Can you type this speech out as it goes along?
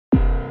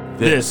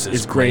This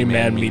is Gray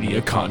Man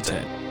Media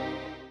content.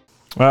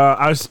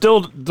 I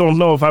still don't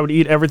know if I would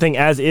eat everything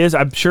as is.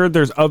 I'm sure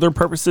there's other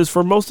purposes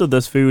for most of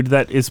this food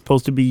that is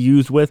supposed to be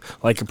used with,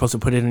 like you're supposed to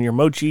put it in your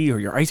mochi or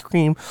your ice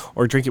cream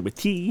or drink it with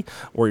tea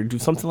or do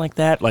something like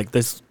that, like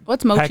this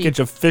What's mochi? package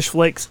of fish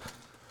flakes.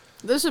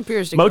 This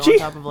appears to Mochi?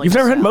 go on top of like You've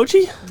never had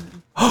mochi?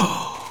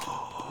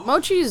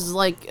 Mochi is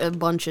like a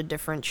bunch of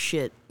different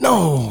shit.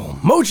 No,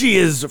 mochi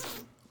is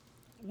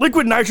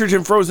liquid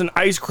nitrogen frozen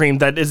ice cream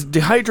that is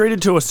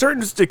dehydrated to a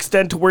certain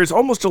extent to where it's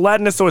almost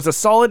gelatinous, so it's a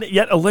solid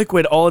yet a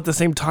liquid all at the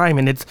same time,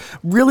 and it's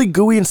really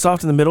gooey and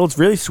soft in the middle. It's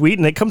really sweet,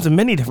 and it comes in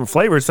many different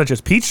flavors such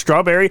as peach,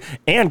 strawberry,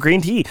 and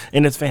green tea,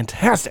 and it's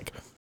fantastic.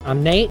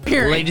 I'm Nate.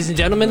 Ladies and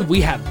gentlemen,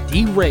 we have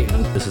Derailed.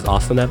 This is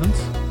Austin Evans.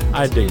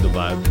 I dig the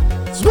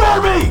vibe. Swear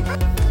me!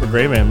 For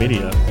Gray Man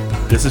Media,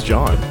 this is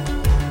John.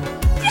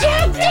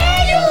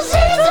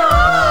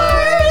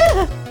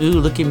 Ooh,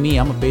 look at me.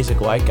 I'm a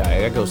basic white guy.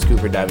 I gotta go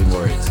scuba diving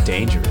where it's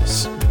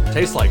dangerous.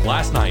 Tastes like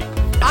last night.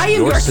 I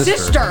am your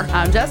sister.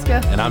 I'm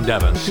Jessica. And I'm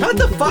Devin. Shut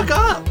the fuck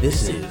up!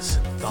 This is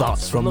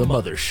Thoughts from the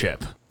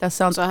Mothership. That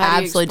sounds So how do you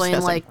absolutely explain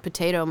disgusting. like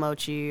potato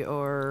mochi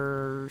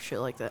or shit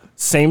like that?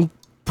 Same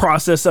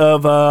process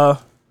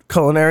of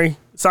culinary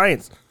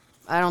science.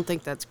 I don't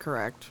think that's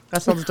correct.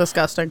 That sounds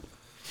disgusting.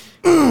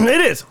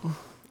 It is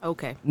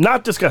Okay.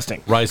 not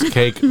disgusting. Rice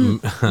cake.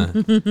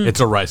 It's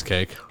a rice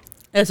cake.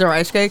 It's a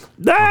rice cake.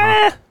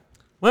 Ah!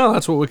 Well,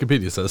 that's what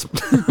Wikipedia says.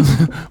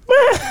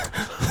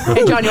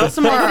 Hey, John, you want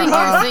some more? I think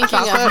you're thinking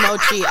chocolate? of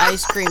mochi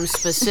ice cream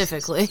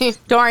specifically.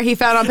 Don't worry, he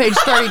found on page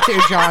 32,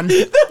 John.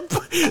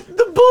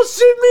 The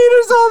bullshit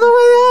meter's all the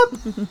way up.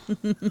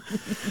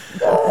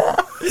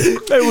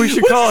 Hey, we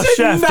should call a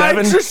chef,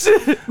 Devin.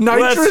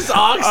 Nitrous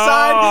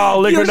oxide. Oh,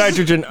 liquid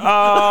nitrogen.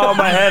 Oh,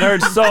 my head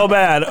hurts so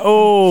bad.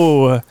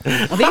 Oh,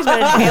 Well, these been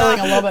inhaling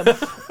a little bit.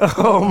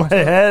 oh, my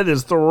head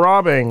is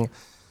throbbing.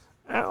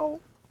 Ow.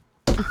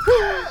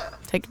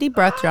 Take a deep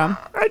breath, John.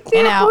 I can't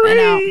In, out, in,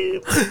 out.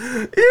 breathe.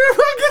 You're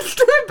fucking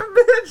stupid,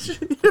 bitch.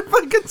 You're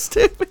fucking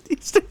stupid. You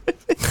stupid.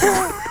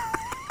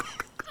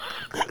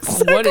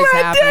 What is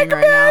happening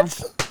right now?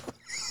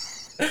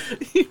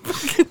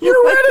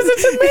 You're red as a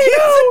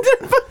tomato.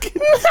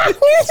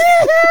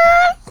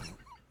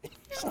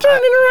 He's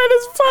turning red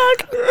as fuck.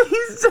 He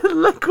said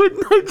liquid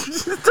nitrogen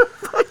is a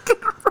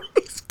fucking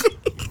rice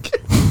cake.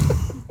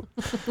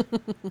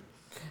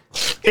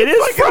 It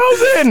is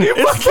frozen.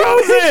 It's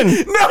frozen.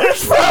 No,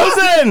 It's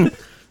frozen.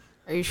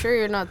 Are you sure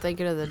you're not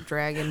thinking of the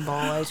Dragon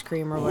Ball ice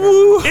cream or whatever?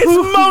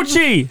 It's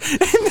mochi. And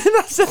then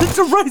I said it's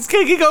a rice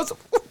cake. He goes,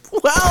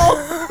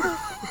 well.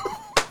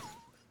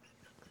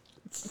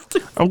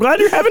 I'm glad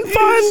you're having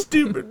fun.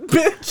 Stupid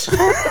bitch.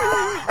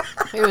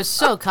 He was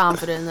so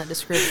confident in that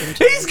description.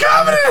 Too. He's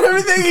confident in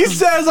everything he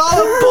says. All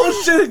the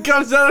bullshit that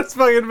comes out of his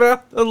fucking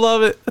mouth. I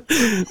love it.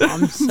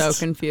 I'm so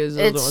confused.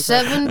 as to It's what's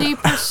happening.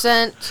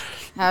 70%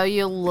 how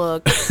you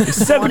look,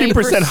 70%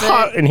 20%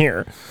 hot in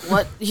here.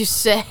 what you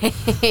say,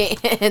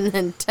 and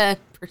then 10%.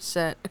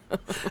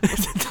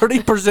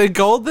 30%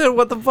 gold then?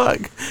 What the fuck?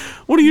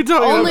 What are you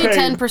talking Only Okay.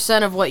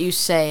 10% of what you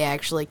say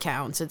actually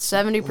counts. It's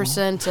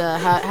 70%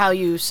 how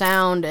you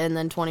sound, and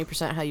then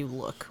 20% how you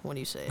look when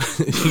you say it.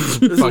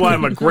 This is why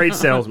I'm a great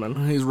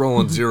salesman. He's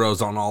rolling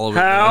zeros on all of it.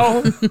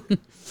 How,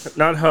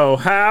 not ho,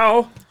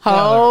 how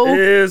Ho,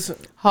 is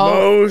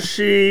Ho.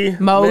 mochi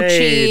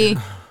mochi, made?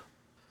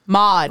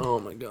 mod. Oh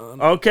my god.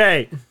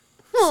 Okay.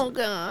 Oh,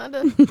 God.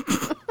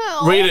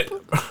 Help. Read it.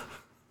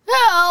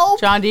 Help.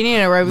 John, do you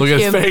need a Rubik's Look at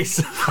Cube? his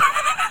face.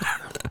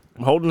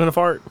 I'm holding in a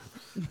fart.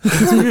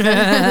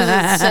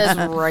 It says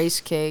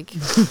rice cake.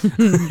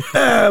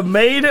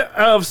 Made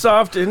of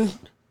soft and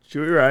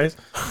chewy rice.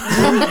 What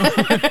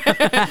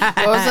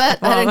was that?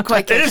 I didn't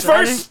quite It catch is that.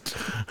 first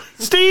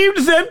steamed,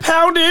 then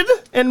pounded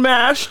and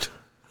mashed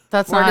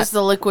That's Where not. does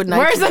the liquid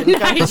Where's nitrogen the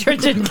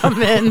nitrogen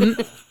come in?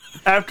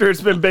 after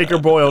it's been baker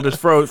boiled. It's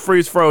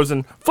freeze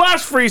frozen.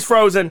 Flash freeze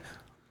frozen.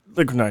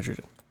 Liquid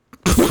nitrogen.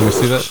 Can we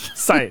see that?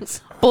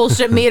 Science.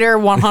 Bullshit meter,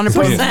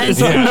 100%.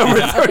 It's on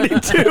number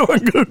 32 on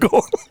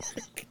Google.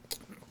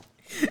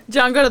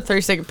 John, go to the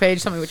 3-second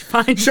page. Tell me what you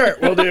find. Sure,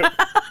 we'll do.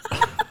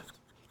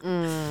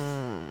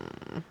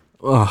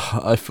 Oh,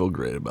 I feel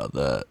great about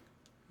that.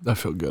 I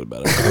feel good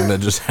about everything that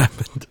just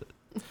happened.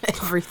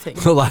 everything.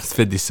 The last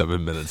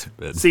 57 minutes have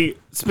been. See,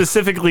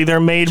 specifically, they're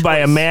made by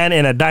a man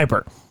in a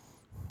diaper.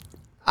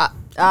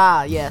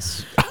 Ah,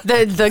 yes.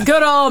 The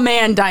good old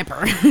man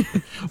diaper.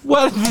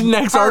 What did the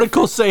next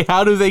article say?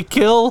 How do they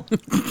kill?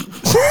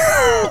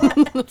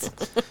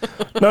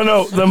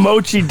 No, the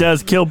mochi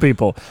does kill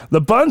people. The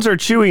buns are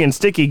chewy and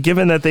sticky,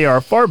 given that they are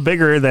far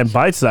bigger than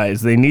bite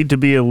size. They need to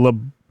be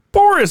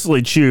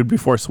laboriously chewed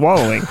before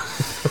swallowing.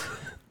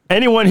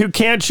 Anyone who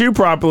can't chew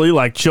properly,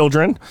 like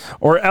children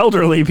or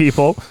elderly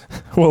people,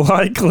 will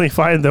likely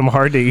find them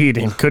hard to eat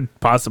and could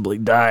possibly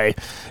die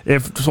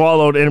if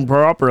swallowed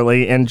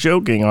improperly and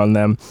choking on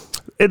them.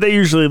 They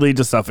usually lead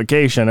to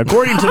suffocation.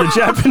 According to the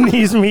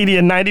Japanese media,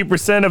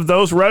 90% of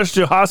those rushed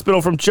to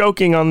hospital from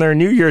choking on their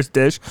New Year's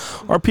dish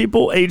are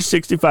people aged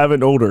 65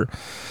 and older.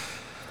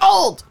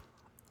 Old.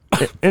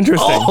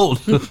 Interesting.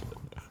 Old.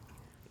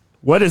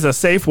 What is a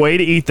safe way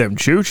to eat them?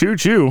 Chew, chew,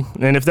 chew.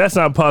 And if that's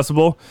not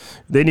possible,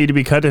 they need to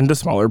be cut into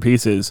smaller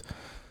pieces.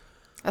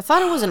 I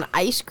thought it was an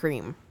ice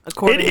cream.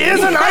 According It to is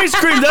you. an ice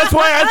cream. That's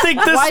why I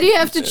think this. Why do you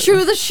have to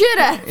chew the shit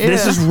out of it?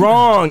 This is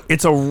wrong.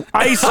 It's a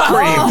ice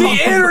cream.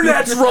 The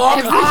internet's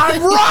wrong.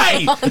 I'm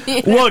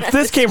right. Look,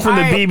 this came from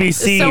the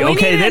BBC. So we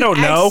Okay, need they an don't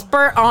know.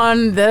 expert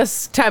on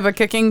this type of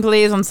cooking,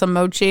 please, on some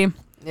mochi.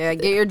 Yeah,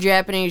 get your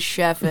Japanese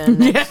chef in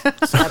next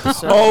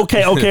episode.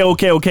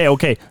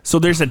 Okay. So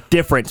there's a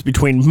difference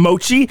between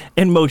mochi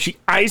and mochi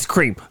ice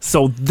cream.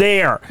 So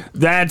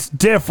that's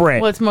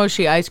different. What's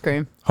mochi ice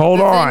cream?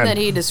 Hold The on. thing that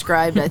he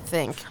described, I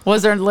think.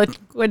 Was there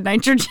liquid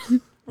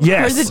nitrogen?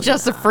 Yes. Or is it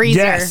just a freezer?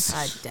 Yes.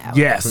 I doubt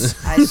Yes.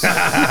 it.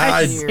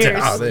 I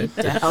seriously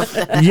doubt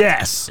that.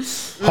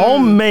 Yes.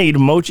 Homemade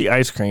mochi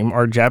ice cream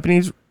are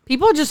Japanese.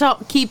 People just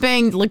out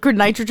keeping liquid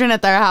nitrogen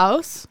at their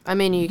house, I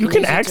mean, You you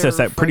can use it access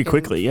to that pretty fucking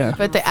quickly, yeah.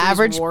 but the freeze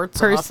average warts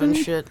off person. and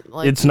shit.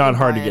 Like, It's you not can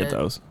hard to buy get it.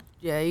 those.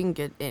 Yeah, you can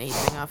get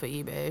anything off of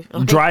eBay.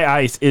 Like, Dry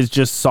ice is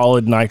just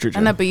solid I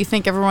nitrogen. know, but you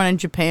think everyone in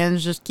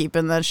Japan's just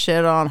keeping that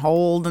shit on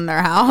hold in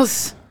their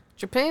house?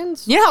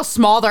 Japan's. You know how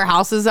small their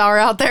houses are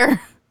out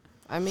there?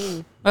 I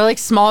mean, They're like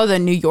smaller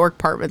than New York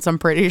apartments, I'm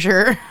pretty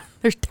sure.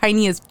 They're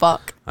tiny as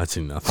fuck. I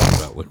see nothing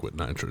about liquid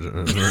nitrogen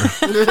in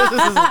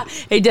here.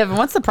 Hey, Devin,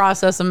 what's the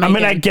process of I making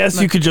mean, I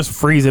guess you could just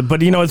freeze it,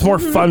 but it's more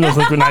fun with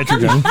liquid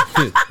nitrogen.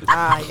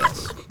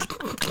 yes.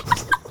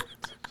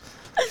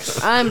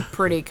 I'm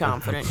pretty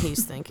confident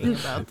he's thinking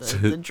about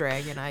the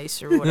dragon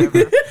ice or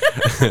whatever.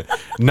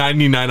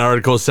 99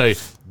 articles say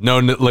no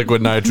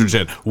liquid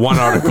nitrogen. One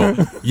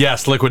article,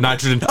 yes, liquid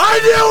nitrogen.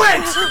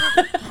 I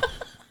knew it!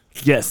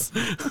 Yes.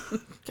 You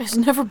guys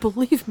never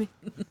believe me.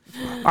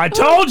 I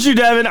told you,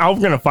 Devin. I'm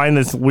going to find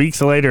this weeks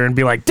later and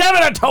be like,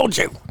 Devin, I told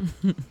you.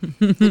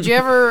 Did you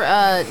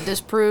ever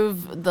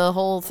disprove the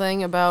whole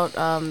thing about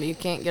you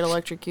can't get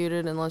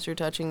electrocuted unless you're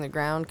touching the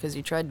ground? Because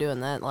you tried doing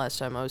that last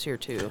time I was here,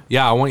 too.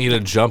 Yeah, I want you to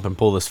jump and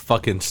pull this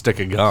fucking stick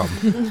of gum.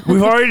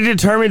 We've already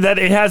determined that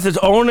it has its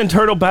own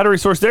internal battery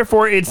source.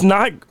 Therefore, it's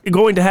not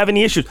going to have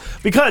any issues.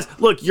 Because,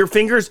 look, your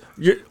fingers,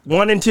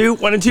 one and two,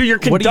 you're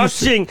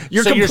conducting.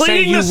 You're so completing you're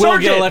saying the you circuit. will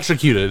get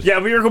electrocuted. Yeah,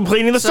 but you're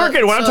completing the So-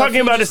 circuit. What I'm so if talking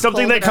you about is just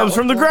something pulled that it comes out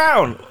from the with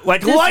ground,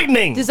 like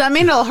lightning. Does that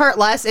mean it'll hurt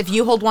less if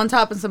you hold one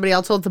top and somebody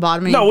else holds the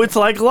bottom? No, it's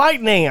like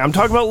lightning. I'm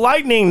talking about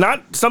lightning,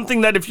 not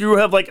something that if you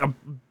have like a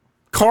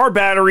car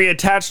battery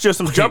attached to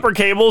some jumper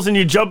cables and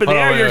you jump in the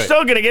Hold on, air, wait, you're wait.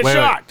 still gonna get Wait,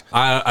 wait. shocked.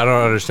 I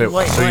don't understand.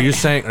 Wait, so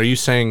wait. are you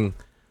saying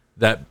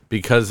that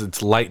because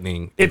it's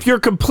lightning? If you're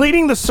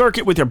completing the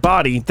circuit with your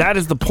body, that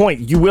is the point.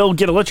 You will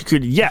get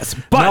electrocuted, yes.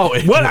 But No,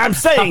 what I'm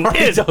saying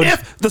is, don't-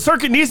 if the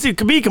circuit needs to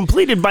be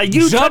completed by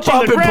you jump touching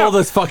up the and pull ground,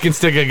 this fucking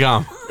stick of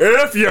gum.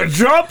 if you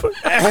jump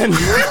and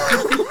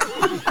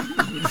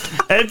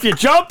if you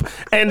jump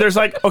and there's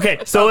like, okay,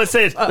 so let's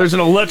say there's an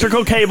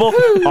electrical cable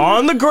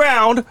on the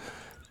ground.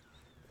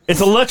 It's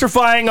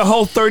electrifying a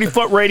whole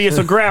 30-foot radius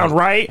of ground,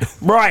 right?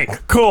 Right,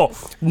 cool.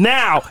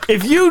 Now,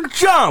 if you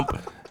jump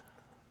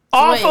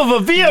off Wait.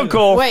 of a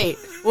vehicle,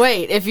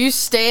 Wait. If you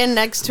stand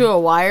next to a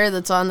wire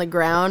that's on the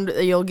ground,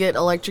 you'll get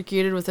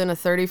electrocuted within a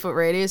 30-foot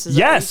radius? Is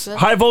that what you yes, said?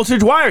 high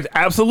voltage wires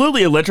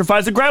absolutely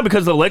electrifies the ground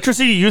because the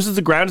electricity uses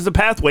the ground as a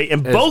pathway,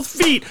 and both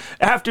feet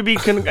have to be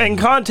in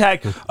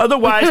contact.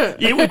 Otherwise,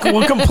 it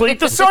will complete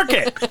the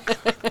circuit.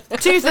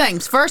 Two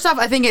things. First off,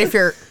 I think if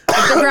the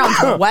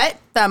ground's wet,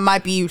 that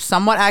might be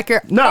somewhat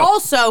accurate. No.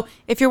 Also,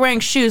 if you're wearing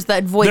shoes,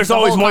 that voids There's the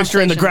always whole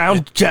moisture in the conversation.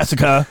 ground,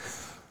 Jessica.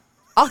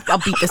 I'll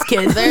beat this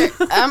kid.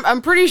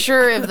 I'm pretty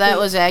sure if that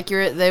was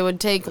accurate, they would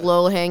take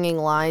low-hanging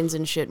lines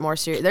and shit more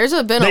serious. There's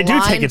been They a do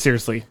line. take it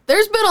seriously.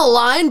 There's been a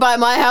line by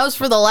my house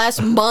for the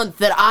last month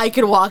that I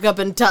could walk up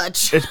and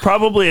touch. It's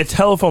probably a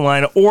telephone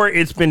line, or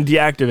it's been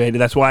deactivated.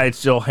 That's why it's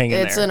still hanging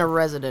It's there. in a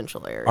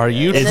residential area. Are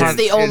you And it's trying-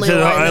 the only is it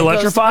line that goes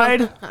electrified?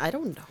 from- I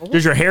don't know.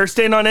 Does your hair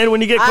stand on end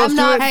when you get close I'm to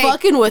not it?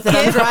 fucking with it.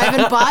 I'm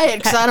driving by it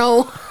because I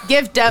don't.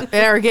 Give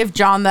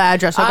John the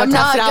address. I'll go I'm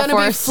test not it out going to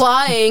for be us.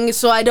 flying,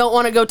 so I don't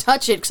want to go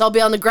touch it because I'll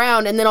be on the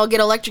ground and then I'll get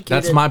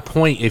electrocuted. That's my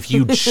point. If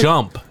you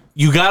jump,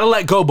 you gotta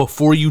let go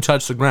before you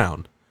touch the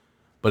ground.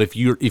 But if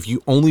you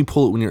only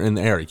pull it when you're in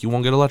the air, you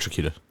won't get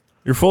electrocuted.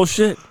 You're full of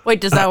shit.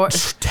 Wait, does that work?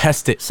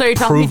 Test it. So you're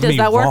telling me, Prove does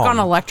that work wrong. on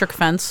electric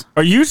fence?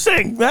 Are you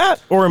saying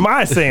that, or am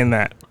I saying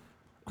that?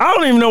 I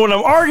don't even know what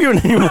I'm arguing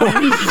anymore.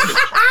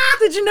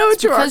 Did you know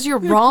what you because you're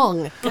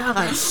wrong.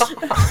 God.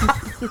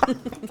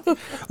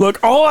 Look,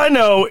 all I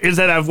know is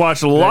that I've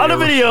watched a lot of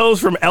videos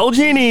from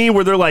LG&E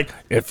where they're like,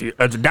 if you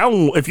Well,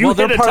 hit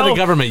they're a part of the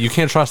government. You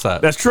can't trust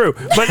that. That's true.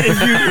 But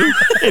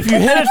if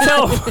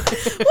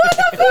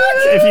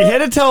you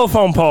hit a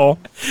telephone pole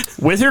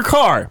with your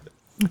car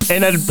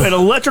and an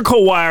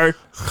electrical wire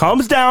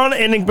comes down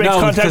and it makes no,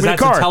 contact because with your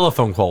that's car, a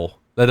telephone pole.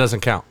 That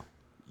doesn't count.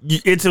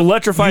 it's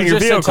electrifying You your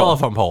just vehicle. said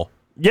telephone pole.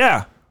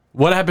 Yeah,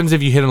 What happens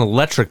if you hit an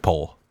electric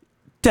pole?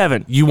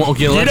 Devin. You won't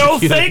get You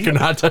don't electrocuted think- if you're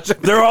not touching.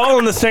 They're all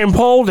on the same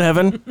pole,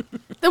 Devin.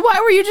 Then why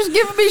were you just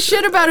giving me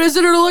shit about is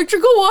it an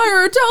electrical wire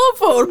or a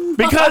telephone?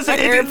 Because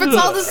wire if it's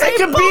all the it same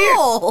could be-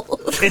 pole.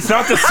 It's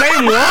not the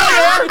same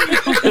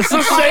wire. It's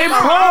the same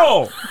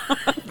pole.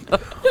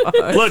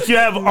 Look, you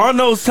have on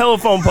those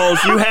telephone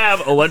poles, you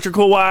have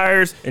electrical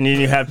wires, and then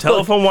you have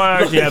telephone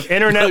wires, you have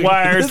internet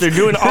wires. They're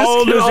doing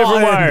all those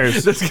different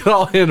wires. Let's get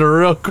all in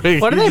real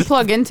quick. What do they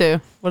plug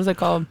into? What is it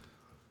called?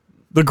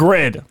 The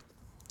grid.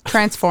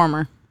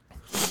 Transformer.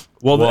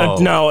 Well, Whoa,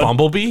 no,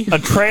 Bumblebee? a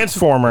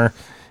transformer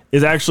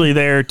is actually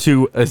there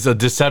to It's a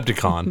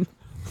Decepticon.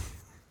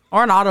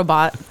 Or an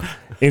Autobot.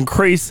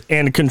 increase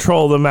and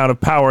control the amount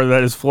of power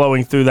that is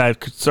flowing through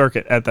that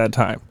circuit at that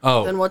time.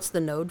 Oh, Then what's the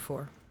node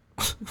for?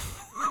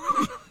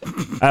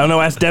 I don't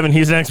know. Ask Devin.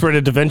 He's an expert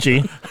at Da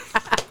Vinci.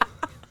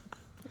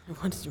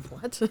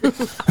 What?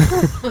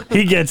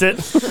 He gets it.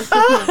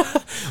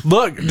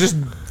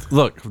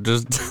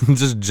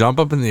 just jump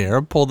up in the air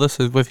and pull this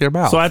with your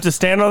mouth. So I have to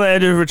stand on the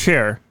edge of a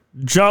chair,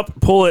 jump,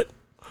 pull it.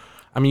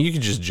 I mean, you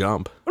could just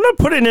jump. I'm not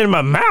putting it in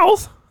my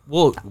mouth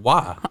Well,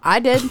 why? I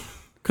did.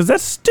 because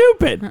that's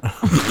stupid.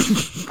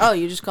 Oh,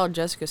 you just called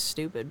Jessica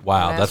stupid.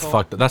 Wow, An that's asshole.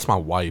 fucked. That's my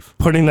wife.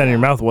 Putting that in your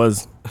mouth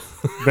was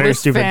very It's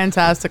stupid.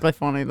 fantastically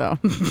funny, though.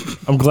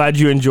 I'm glad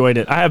you enjoyed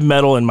it. I have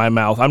metal in my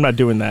mouth. I'm not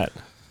doing that.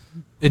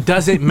 It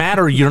doesn't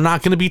matter. You're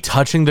not going to be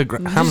touching the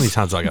ground. How many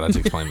times do I got to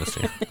explain this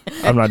to you?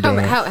 I'm not doing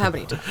it. How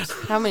many times?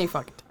 How many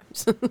fucking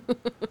times?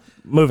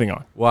 Moving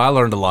on. Well, I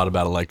learned a lot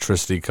about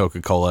electricity,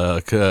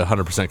 Coca-Cola,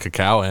 100%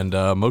 cacao, and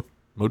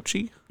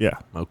mochi. Yeah.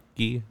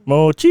 Mochi.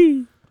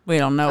 Mochi. We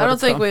don't know. I what don't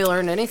it's think called. we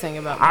learned anything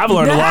about I've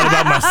learned a lot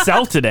about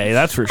myself today.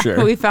 That's for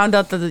sure. We found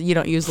out that you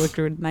don't use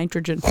liquid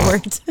nitrogen for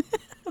it.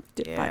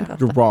 Yeah.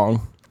 You're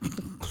wrong.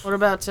 What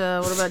about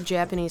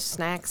Japanese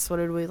snacks? What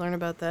did we learn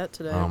about that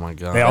today? Oh my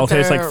god. They all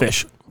taste like they're-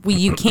 fish.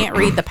 You can't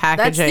read the That's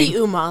packaging. the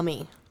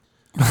umami.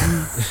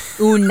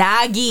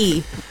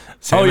 Unagi.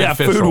 Salmon Oh yeah,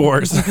 fish Food roll.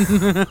 Wars.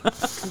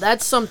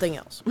 That's something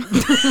else.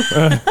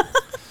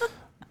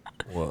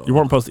 You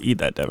weren't supposed to eat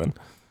that, Devin.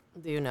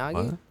 The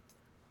unagi.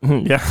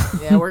 Yeah.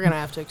 Yeah, we're gonna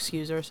have to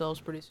excuse ourselves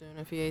pretty soon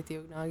if you ate the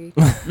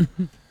unagi.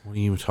 What are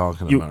you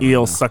talking You about? eel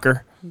right now?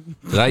 sucker.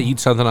 Did I eat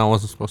something I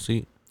wasn't supposed to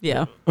eat?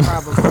 Yeah.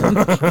 Probably.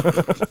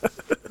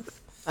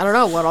 I don't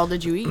know. What all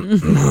did you eat?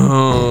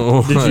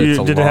 Oh,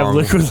 Did it have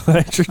liquid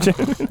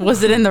nitrogen?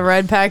 Was it in the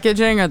red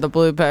packaging or the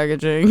blue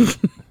packaging?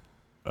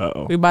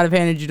 Uh-oh. We might have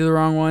handed you the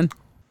wrong one.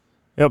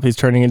 Yep, he's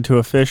turning into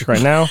a fish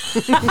right now.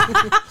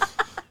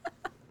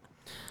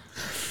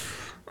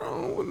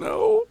 Oh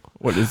no.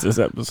 What is this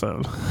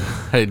episode?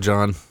 Hey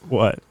John,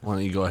 What? why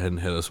don't you go ahead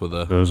and hit us with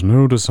a? There's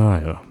no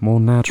desire more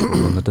natural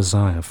than the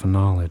desire for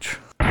knowledge.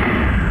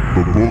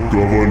 The Book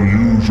of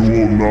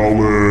Unusual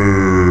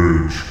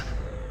Knowledge.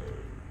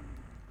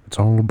 It's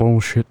all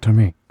bullshit to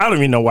me. I don't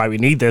even know why we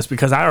need this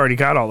because I already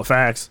got all the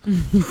facts.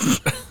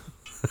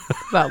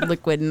 About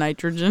liquid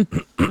nitrogen.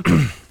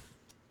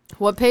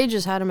 What page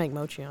is How to Make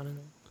Mochi on?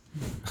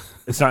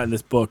 It's not in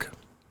this book.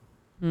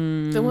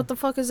 Then what the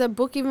fuck is that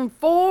book even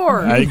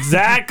for?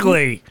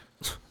 Exactly.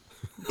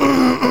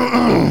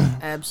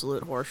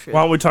 Absolute horseshit.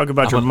 Why don't we talk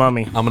about your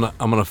mummy? I'm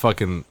gonna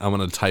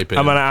type in.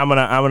 I'm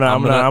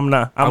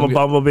a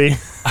bumblebee.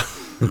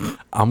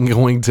 I'm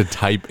going to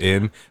type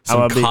in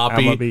some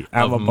copy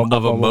of a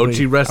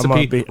mochi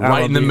recipe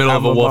right in the middle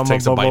of a Wolf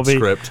Takes a Bite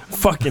script.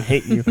 Fucking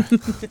hate you.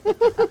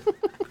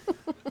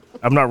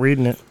 I'm not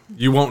reading it.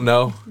 You won't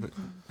know.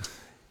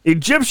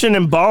 Egyptian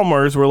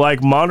embalmers were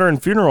like modern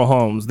funeral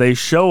homes. They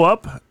show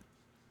up.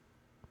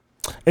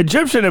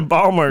 Egyptian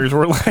embalmers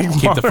were like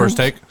Keep the first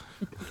take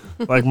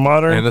like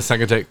modern and the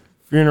second take.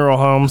 funeral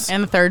homes.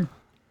 And the third.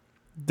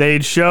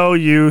 They'd show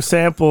you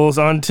samples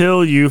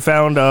until you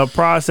found a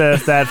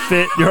process that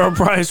fit your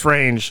price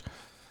range.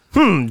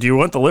 Do you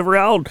want the liver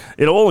out?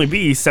 It'll only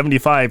be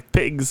 75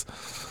 pigs.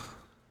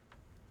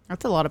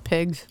 That's a lot of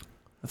pigs.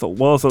 That's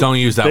a Don't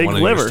use that big one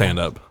in liver. your stand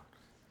up.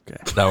 Okay.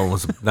 That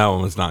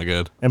one was not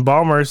good.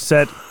 Embalmers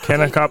set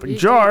canopic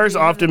jars,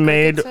 often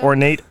made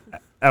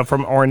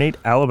from ornate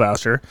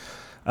alabaster,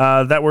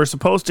 that were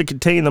supposed to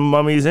contain the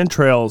mummy's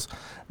entrails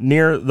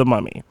near the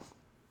mummy.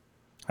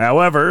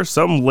 However,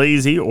 some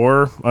lazy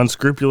or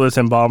unscrupulous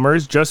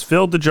embalmers just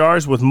filled the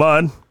jars with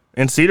mud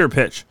and cedar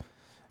pitch,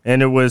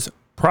 and it was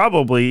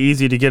probably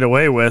easy to get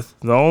away with.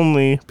 The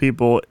only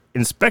people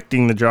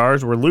inspecting the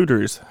jars were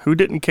looters who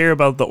didn't care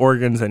about the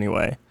organs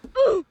anyway.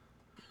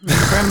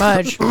 Very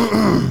much.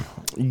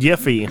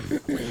 Yiffy.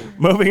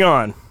 Moving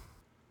on.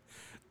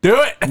 Do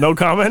it. No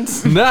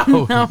comments?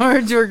 No. No,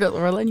 we're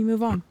letting you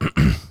move on.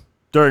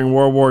 During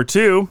World War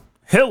II,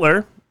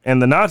 Hitler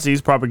and the Nazis'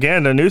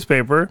 propaganda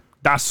newspaper,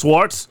 Das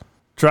Schwarz,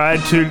 tried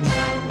to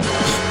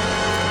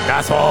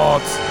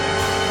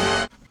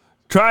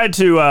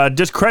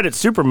discredit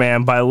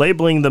Superman by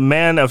labeling the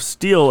Man of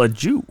Steel a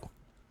Jew.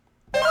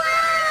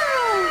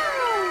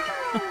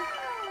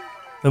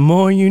 The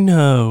more you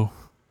know.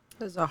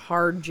 There's a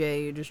hard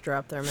J you just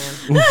dropped there,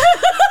 man.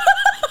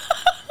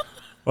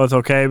 Well, it's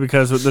okay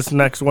because this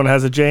next one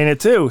has a J in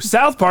it too.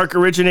 South Park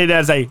originated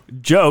as a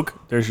joke.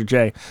 There's your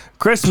J.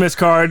 Christmas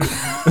card.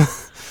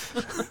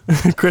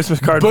 Christmas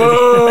card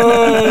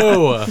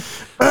video. Boo.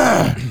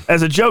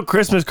 As a joke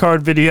Christmas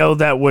card video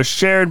that was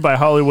shared by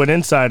Hollywood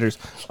insiders.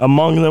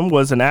 Among them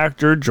was an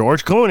actor,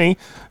 George Clooney,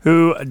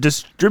 who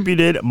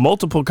distributed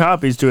multiple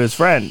copies to his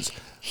friends.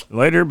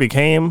 Later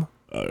became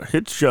a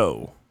hit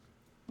show.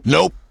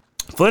 Nope.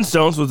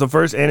 Flintstones was the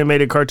first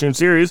animated cartoon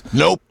series.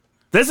 Nope.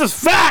 This is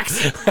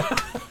facts!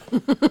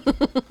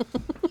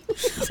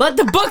 Let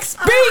the book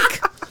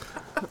speak.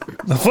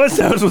 The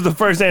Flintstones was the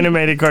first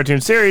animated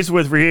cartoon series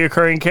with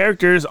recurring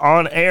characters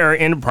on air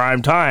in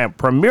prime time,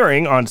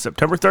 premiering on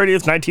September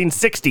 30th,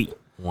 1960.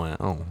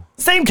 Wow.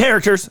 Same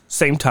characters,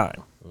 same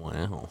time.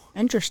 Wow.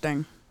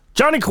 Interesting.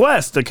 Johnny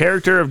Quest, the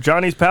character of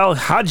Johnny's pal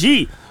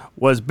Haji,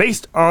 was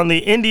based on the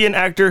Indian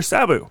actor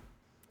Sabu.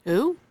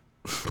 Who?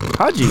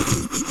 Haji.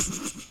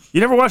 You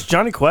never watched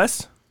Johnny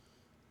Quest?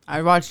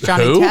 I watched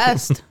Johnny Who?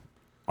 Test.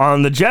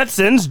 On the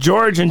Jetsons,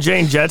 George and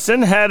Jane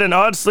Jetson had an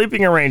odd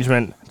sleeping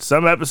arrangement.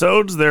 Some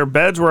episodes, their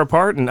beds were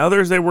apart, and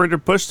others they were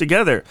pushed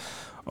together.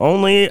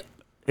 Only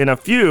in a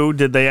few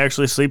did they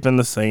actually sleep in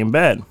the same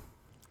bed.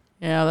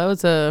 Yeah, that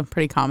was a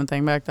pretty common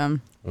thing back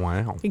then.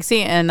 Wow. You can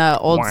see it in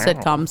old Wow.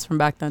 sitcoms from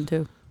back then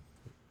too.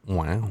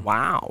 Wow.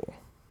 Wow.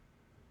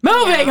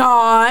 Moving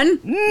on.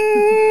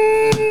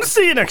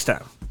 See you next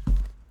time.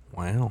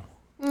 Wow.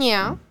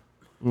 Yeah.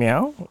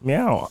 Meow,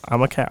 meow.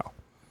 I'm a cow.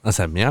 I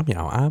said meow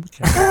meow. I'm a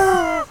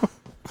cat.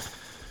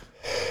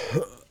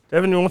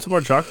 Devin, you want some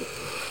more chocolate?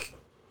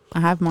 I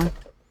have more.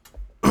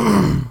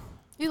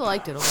 You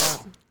liked it a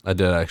lot. I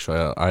did actually.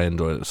 I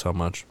enjoyed it so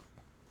much.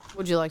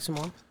 Would you like some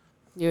more?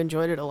 You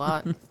enjoyed it a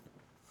lot.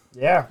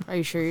 Yeah. Are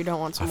you sure you don't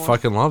want I some more?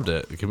 fucking loved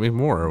it. Give me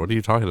more. What are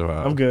you talking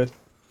about? I'm good.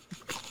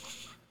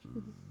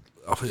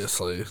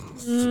 Obviously.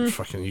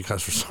 Fucking you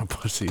guys were so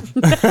pussy.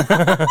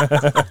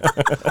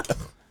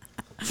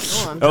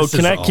 Oh,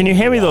 can you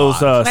hand me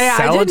those I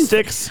salad didn't-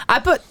 sticks?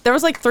 There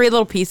was like 3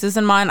 little pieces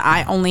in mine.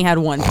 I only had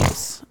 1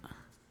 piece.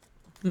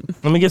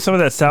 Let me get some of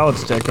that salad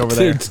stick over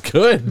there. It's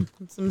good.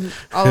 Some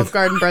Olive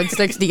Garden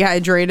breadsticks,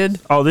 dehydrated.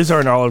 Oh, these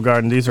aren't Olive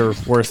Garden. These are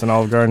worse than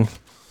Olive Garden.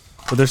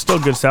 But they're still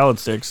good salad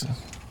sticks.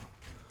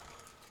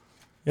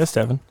 Yes,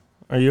 Devin.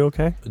 Are you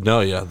okay? No,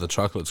 yeah, the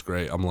chocolate's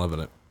great. I'm loving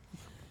it.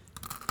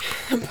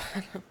 All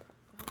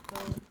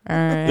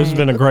right. This has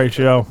been a great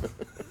show.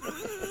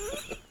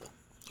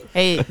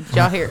 Hey, did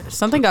y'all hear?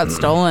 Something got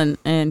stolen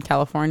in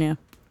California.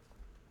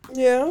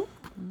 Yeah.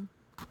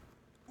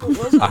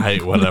 I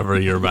hate whatever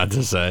you're about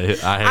to say.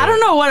 I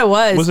don't know what it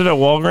was. Was it at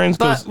Walgreens?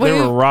 Because But they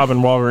we- were robbing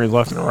Walgreens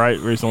left and right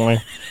recently.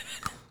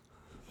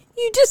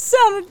 You just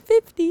sounded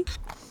 50.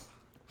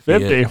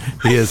 50.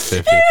 He is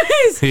 50.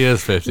 He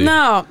is 50.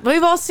 No,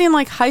 we've all seen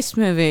like heist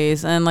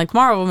movies and like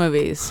Marvel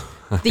movies.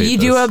 That you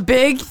do this. a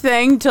big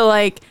thing to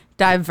like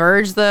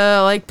diverge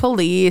the like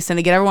police and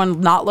to get everyone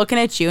not looking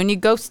at you, and you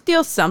go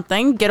steal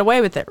something, get away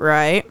with it,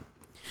 right?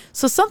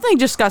 So something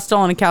just got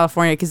stolen in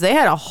California because they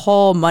had a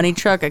whole money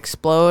truck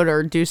explode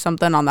or do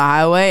something on the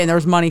highway, and there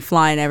was money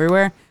flying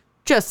everywhere.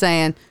 Just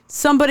saying,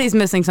 somebody's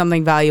missing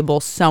something valuable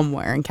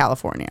somewhere in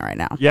California right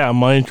now. Yeah, a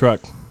money truck.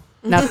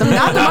 Not the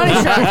money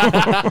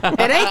truck.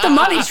 It ain't the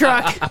money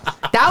truck.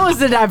 That was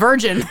the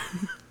diversion.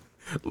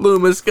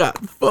 Loomis got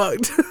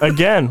fucked.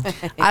 Again.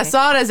 I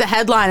saw it as a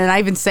headline and I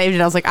even saved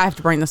it. I was like, I have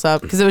to bring this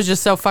up because it was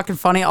just so fucking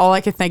funny. All I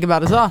could think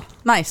about is, oh,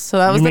 nice. So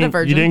that was You the mean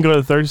diversion. you didn't go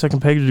to the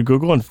 30-second page of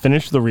Google and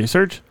finish the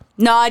research?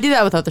 No, I do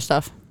that with other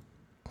stuff.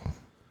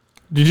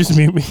 Did you just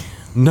mute me?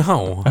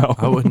 No.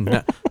 I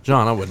would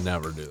John, I would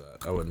never do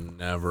that. I would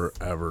never,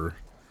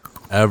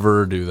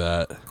 ever do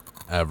that.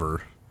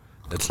 Ever.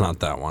 It's not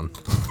that one.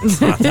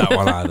 It's not that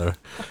one either.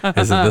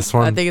 Is it this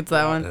one? I think it's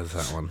that one. It's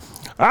that one.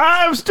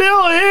 I'm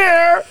still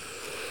here.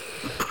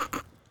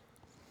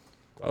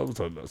 That was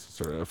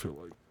unnecessary, I feel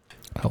like.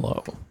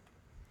 Hello.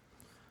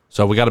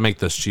 So we got to make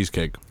this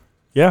cheesecake.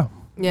 Yeah.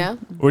 Yeah.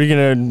 What are you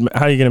gonna?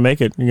 How are you gonna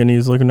make it? You're gonna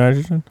use liquid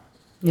nitrogen?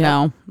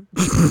 No.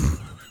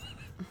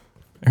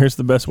 Here's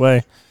the best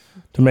way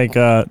to make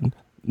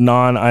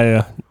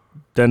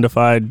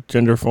non-identified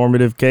gender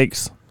formative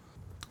cakes.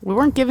 We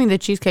weren't giving the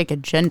cheesecake a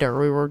gender.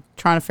 We were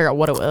trying to figure out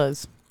what it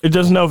was. It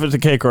doesn't know if it's a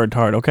cake or a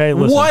tart. Okay,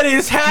 listen. What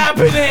is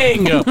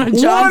happening? what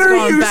John's are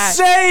going you back.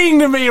 saying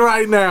to me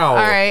right now? All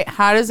right.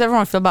 How does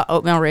everyone feel about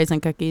oatmeal raisin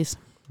cookies?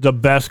 The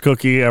best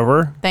cookie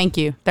ever. Thank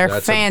you. They're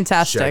That's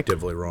fantastic.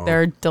 objectively wrong.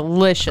 They're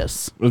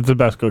delicious. It's the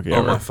best cookie Oh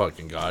ever. my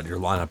fucking god, your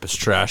lineup is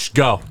trash.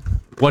 Go.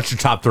 What's your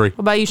top 3? What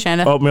about you,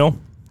 Shanda? Oatmeal.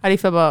 How do you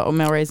feel about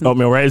oatmeal raisin?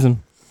 Oatmeal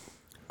raisin.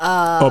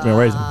 Oatmeal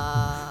raisin.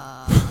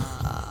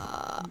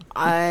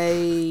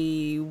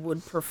 I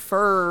would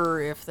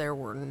prefer if there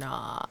were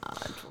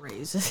not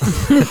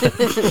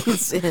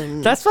raisins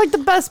in. That's like the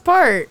best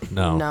part.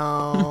 No.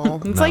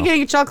 No. It's like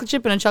getting a chocolate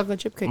chip and a chocolate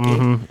chip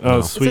cookie.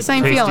 Oh, sweet,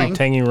 same tasty, feeling.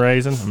 tangy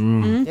raisin.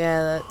 Mm.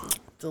 Yeah, that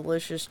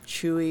delicious,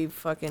 chewy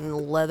fucking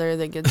leather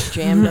that gets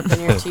jammed up in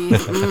your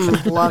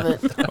teeth. Love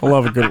it. I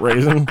love a good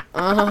raisin.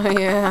 Oh,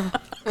 yeah.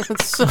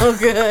 It's so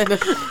good.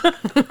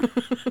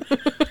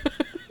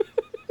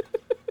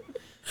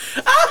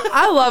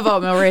 I love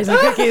oatmeal raisin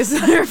cookies.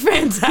 They're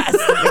fantastic.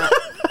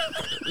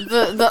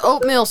 The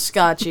oatmeal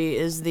scotchy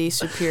is the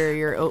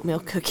superior oatmeal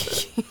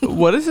cookie.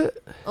 What is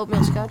it?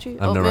 Oatmeal scotchy?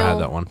 I've never had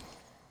that one.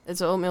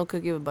 It's an oatmeal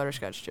cookie with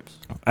butterscotch chips.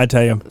 I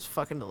tell you, It's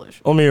fucking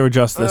delicious. let me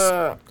adjust this.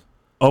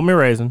 Oatmeal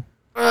raisin.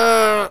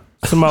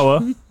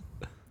 Samoa.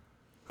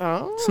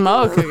 Oh,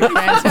 Smoke.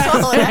 Fantastic.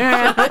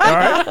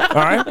 All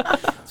right.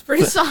 it's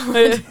pretty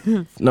solid.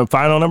 No,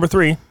 final number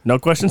 3. No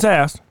questions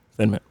asked.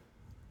 Thin Mint.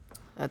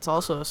 That's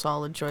also a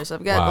solid choice.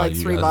 I've got Wow, like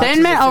you 3 guys- boxes.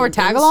 Thin Mint of over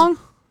Thin Mints. Tagalong?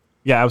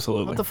 Yeah,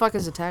 absolutely. What the fuck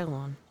is a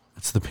Tagalong?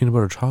 It's the peanut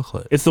butter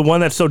chocolate. It's the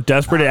one that's so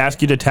desperate to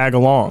ask you to tag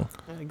along.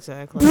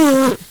 Exactly.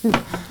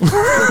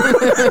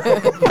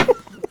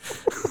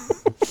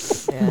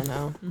 Yeah,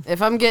 no.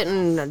 If I'm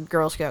getting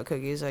Girl Scout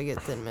cookies, I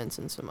get Thin Mints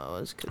and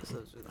Samoas because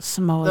those are the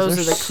Samoas Those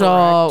are are the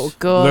so correct.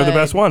 good. They're the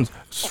best ones.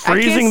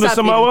 Freezing the stop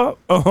Samoa.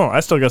 Oh, I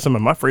still got some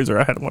in my freezer.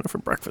 I had one for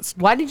breakfast.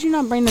 Why did you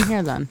not bring them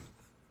here then?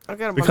 I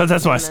got a bunch Because of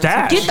that's my Thin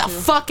Mints. stash. Get the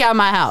fuck out of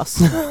my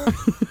house.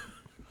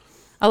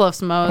 I love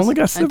Samoas. I only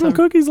got And 7 Tim-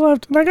 cookies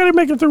left, and I gotta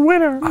make it through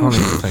winter. I don't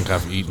even think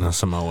I've eaten a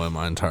Samoa in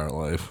my entire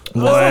life.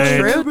 What?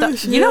 True.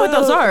 You know what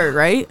those are,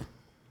 right?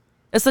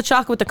 It's the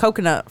chocolate with the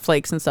coconut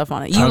flakes and stuff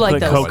on it. You like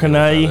Chocolate those.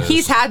 coconut.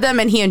 He's had them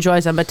and he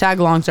enjoys them, but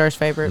Tagalongs are his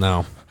favorite.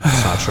 No,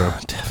 that's not true.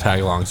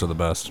 Tagalongs are the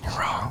best. You're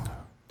wrong.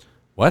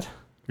 What?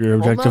 You're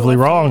objectively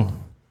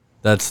wrong.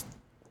 That's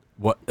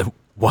what?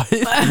 What?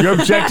 You're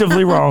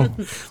objectively wrong.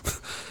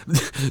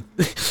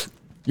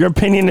 Your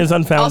opinion is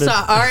unfounded.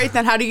 Also, all right,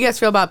 then how do you guys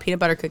feel about peanut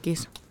butter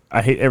cookies?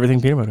 I hate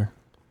everything peanut butter.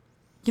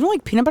 You don't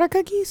like peanut butter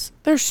cookies?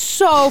 They're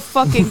so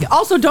fucking.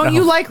 Also, don't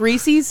you like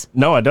Reese's?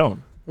 No, I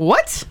don't.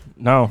 What?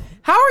 No.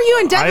 How are you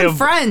and Devin I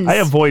friends? I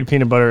avoid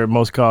peanut butter at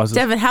most costs.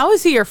 Devin, how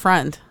is he your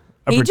friend?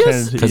 I He pretend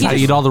just- to Because eat I it.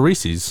 eat all the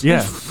Reese's.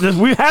 Yeah,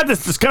 we had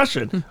this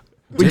discussion.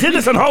 We did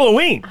this on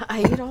Halloween.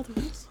 I eat all the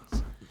Reese's.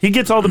 He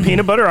gets all the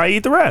peanut butter. I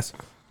eat the rest.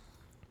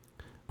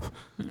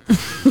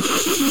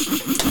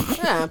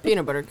 Yeah,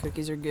 peanut butter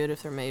cookies are good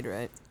if they're made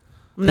right.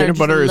 They're Peanut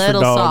butter just is for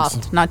little dogs.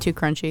 soft, not too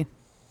crunchy.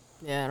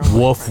 Yeah, I don't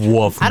like Woof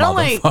woof. I don't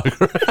like.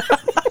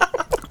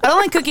 motherfucker. I don't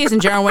like cookies in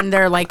general when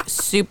they're like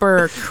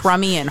super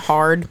crummy and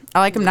hard. I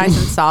like them nice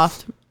and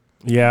soft.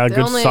 Yeah, a The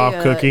good only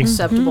soft cookie.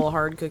 acceptable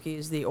hard cookie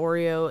is the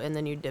Oreo, and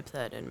then you dip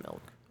that in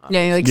milk.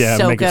 Yeah, you like Yeah,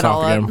 soak make it it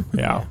all soft up. again.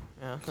 Yeah.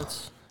 Yeah,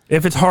 that's.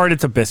 If it's hard,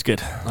 it's a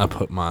biscuit. I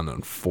put mine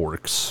on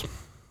forks.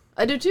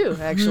 I do too.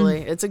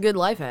 Actually, it's a good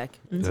life hack.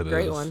 It's a It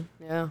great is. one.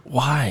 Yeah.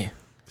 Why?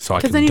 So I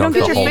 'Cause can then you don't dunk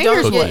get the your whole You don't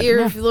fingers cookie. get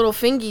your little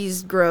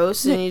fingies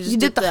gross, and you just You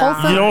dip the that whole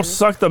on. thing. You don't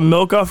suck the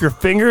milk off your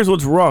fingers?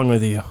 What's wrong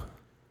with you?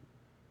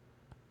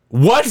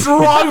 What's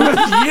wrong with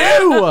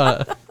you?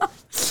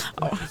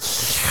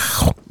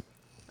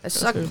 I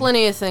suck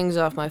plenty of things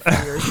off my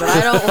fingers, but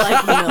I don't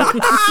like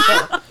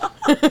milk.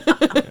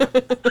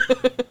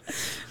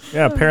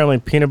 Yeah, apparently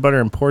peanut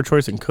butter and poor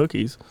choice in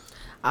cookies.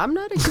 I'm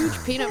not a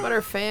huge peanut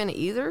butter fan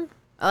either.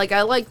 Like,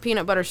 I like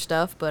peanut butter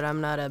stuff, but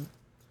I'm not a.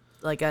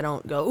 Like, I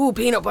don't go, ooh,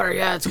 peanut butter,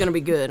 yeah, it's gonna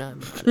be good. I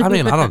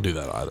mean, I don't do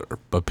that either.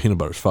 But peanut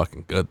butter's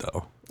fucking good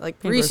though. Like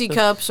Peanut Reese butter's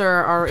cups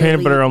are Peanut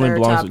elite. butter only They're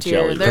belongs top with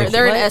tier. jelly.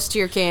 They're an What? S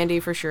tier candy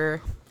for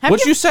sure.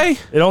 What'd you say?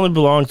 It only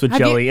belongs with Have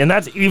you- jelly, and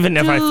that's even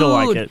if I feel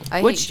like Dude. it.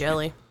 I Which- hate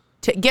jelly.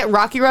 To get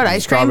Rocky Road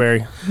ice cream,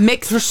 Strawberry.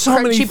 mix There's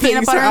so many crunchy peanut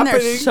things butter in there.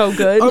 happening. So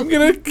good. I'm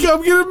gonna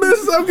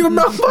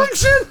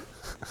malfunction.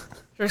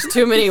 There's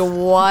too many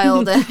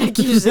wild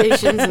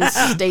accusations and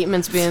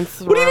statements being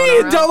thrown What do you mean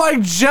you around. don't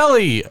like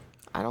jelly?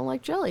 I don't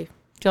like jelly.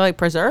 Do you like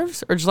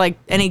preserves or just like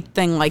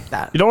anything like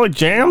that? You don't like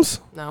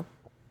jams? No.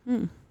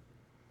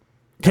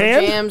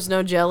 Canned? Jams,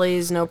 no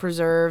jellies, no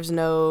preserves,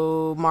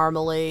 no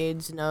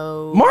marmalades,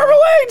 no.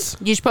 Marmalades?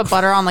 You just put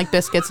butter on like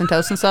biscuits and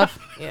toast and stuff.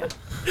 Yeah.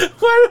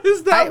 What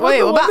is that?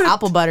 Wait, what about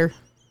apple butter?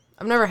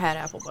 I've never had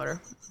apple butter.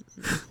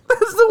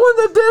 That's the one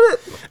that did it.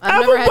 I've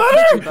Apple never had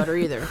butter? cookie butter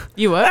either.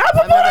 You what? I've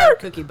never had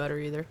cookie butter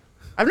either.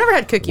 I've never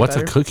had cookie What's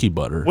butter. a cookie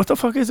butter? What the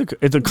fuck is it?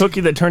 It's a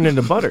cookie that turned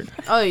into butter.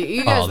 Oh,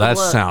 you guys Oh, that would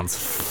love- sounds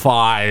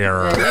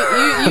fire.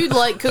 Yeah, you'd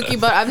like cookie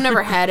butter. I've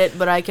never had it,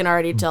 but I can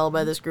already tell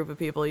by this group of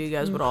people you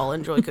guys would all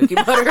enjoy cookie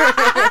butter.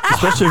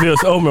 Especially if it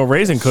was oatmeal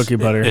raisin cookie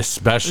butter.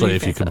 Especially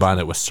if you combine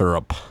it with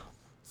syrup.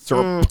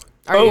 Syrup.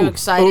 Are you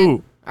excited?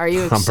 ooh. Are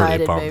you I'm pretty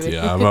excited, pumped. baby?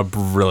 Yeah,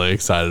 I'm really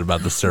excited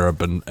about the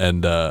syrup and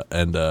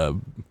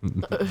the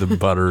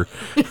butter.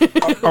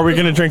 Are we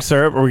gonna drink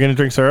syrup? Are we gonna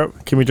drink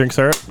syrup? Can we drink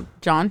syrup?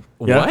 John,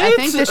 Yeah. What? I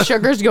think the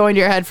sugar's going to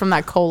your head from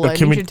that cola.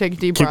 Can you we should take a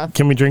deep can, breath.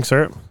 can we drink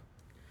syrup?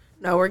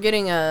 No, we're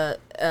getting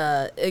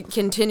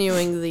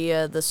continuing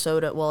the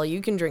soda. Well,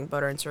 you can drink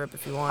butter and syrup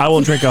if you want. I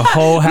will drink a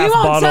whole half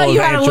won't bottle tell of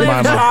you how Aunt to live,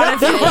 Jemima. John,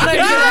 if you Yeah, want to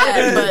you do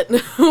can that. do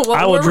that, but what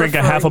I will we're drink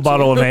a half a referring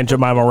bottle to- of Aunt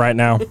Jemima right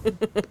now.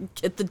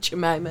 Get the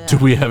Jemima. Do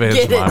we have Aunt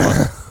Get it.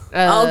 Jemima?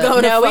 I'll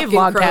go to no, we have fucking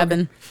log Kroger.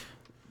 cabin.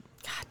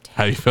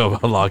 How you feel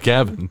about log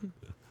cabin?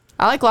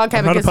 I like log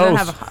cabin not because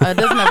it opposed.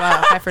 doesn't have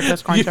a high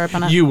fructose corn syrup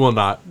in it. You will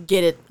not.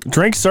 Get it.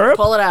 Drink syrup?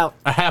 Pull it out.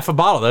 A half a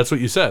bottle. That's what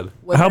you said.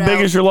 Whip How it big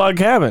out. is your log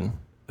cabin?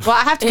 Well,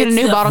 I have to get a It's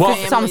new the bottle Well,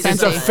 because it's almost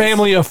family's empty. It's a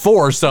family of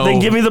four, so Then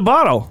give me the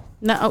bottle.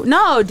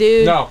 No,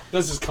 dude. No,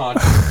 this is con.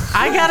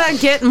 I gotta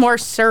get more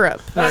syrup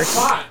first,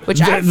 fine.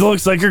 which I It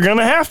looks like you're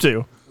gonna have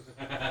to.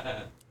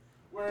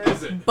 Where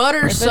is it?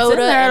 Butter in soda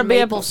there, and it'll be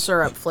maple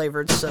syrup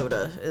flavored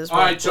soda is All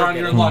what right, we're John, you're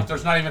in getting. luck.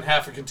 There's not even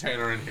half a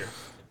container in here.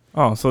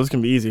 Oh, so it's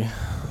gonna be easy.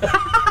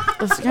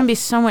 There's gonna be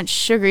so much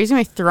sugar. He's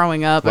gonna be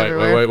throwing up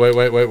everywhere.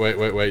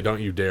 Wait.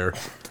 Don't you dare.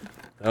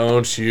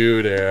 Don't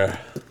you dare.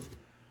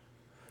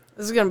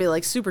 This is gonna be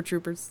like Super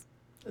Troopers.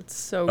 It's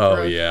so Oh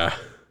gross. yeah.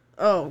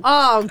 Oh.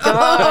 Oh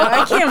god,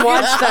 I can't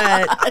watch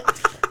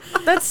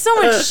that. That's so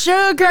much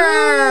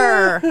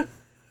sugar.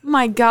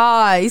 My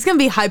god, he's gonna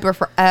be hyper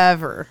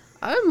forever.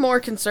 I'm more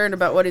concerned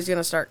about what he's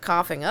gonna start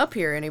coughing up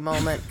here any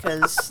moment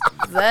because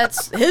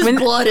that's his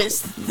blood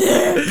is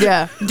thick.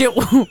 Yeah, dude.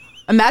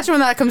 Imagine when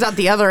that comes out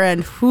the other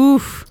end.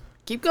 Whew,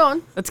 Keep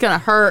going. that's gonna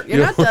hurt.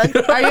 You're not done.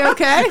 Are you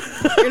okay?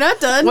 You're not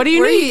done. What do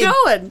you Where need? Are you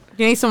going?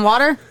 Do you need some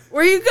water?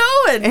 Where are you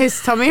going? His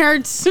tummy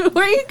hurts.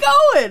 Where are you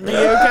going? You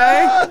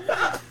okay,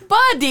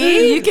 Buddy.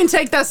 You can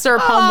take that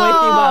syrup home with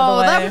you. By the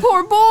way, that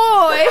poor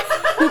boy.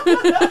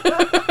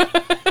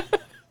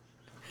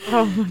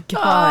 oh my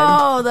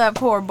god, Oh, that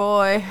poor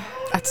boy.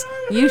 that's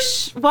you.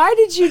 Why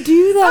did you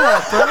do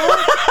that,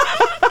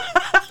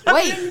 bro?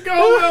 Wait, Go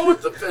well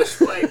with the fish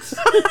flakes.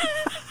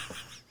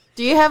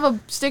 do you have a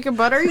stick of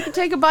butter you can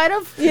take a bite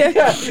of?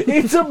 Yeah,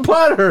 eat some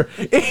butter.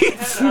 Eat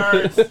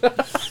some.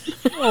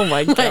 Oh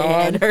my My god.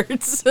 head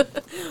hurts.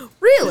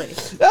 Really?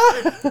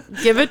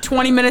 Give it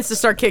 20 minutes to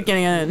start kicking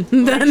in.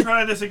 Then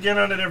try this again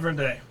on a different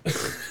day.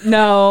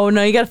 No,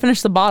 you gotta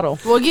finish the bottle.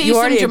 We'll get you some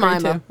already agreed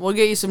Jemima. to. We'll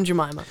get you some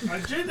Jemima. I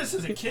did this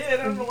as a kid.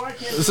 I don't know why I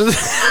can't. This is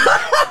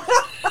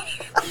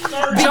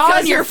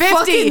John, you're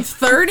 50.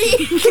 30?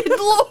 Good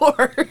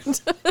lord.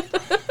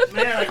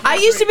 Man, I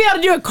used to be able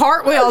to do a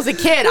cartwheel as a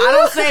kid. I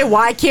don't say,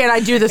 why can't I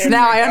do this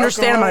now? I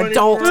understand I'm an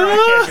adult. I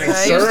can't drink I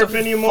used to syrup fall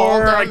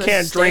anymore. down I the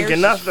can't drink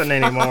stairs. nothing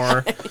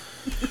anymore.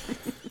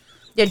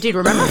 Yeah, dude,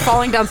 remember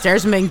falling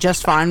downstairs and being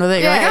just fine with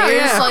it? You're Yeah, like, oh, you're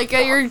yeah. just like,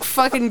 you're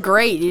fucking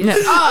great. You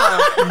just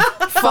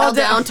fall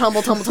down,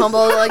 tumble,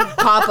 like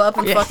pop up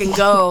and fucking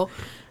go.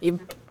 You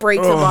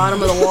break the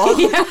bottom of the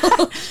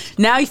wall.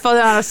 Now you fall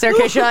down a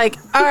staircase. You're like,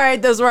 all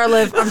right, this is where I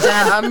live. I'm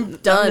done. I'm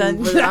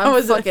done. That I'm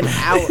was it. fucking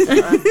out.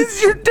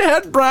 Is your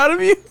dad proud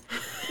of you?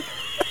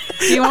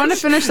 Do you want to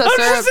finish that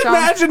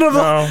syrup,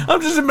 John? I'm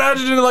just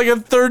imagining like a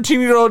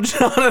 13-year-old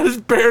John at his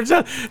parents'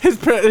 house.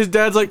 His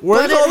dad's like,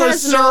 "Where's But it all the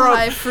has no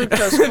high syrup?"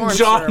 fructose corn And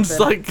John's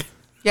syrup in it. like,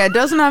 Yeah, it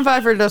doesn't have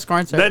high fructose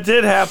corn syrup. That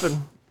did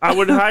happen. I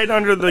would hide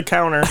under the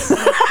counter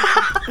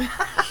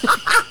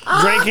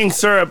drinking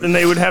syrup, and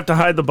they would have to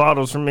hide the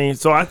bottles from me.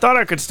 So I thought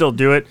I could still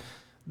do it.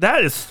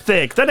 That is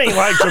thick. That ain't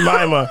like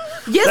Jemima.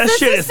 Yes, that that's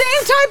shit the is-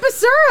 same type of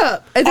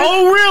syrup.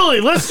 Oh,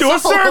 really? Let's do a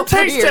It's all syrup over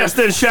taste here. test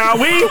then, shall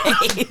we?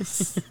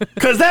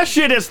 Because that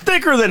shit is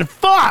thicker than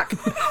fuck.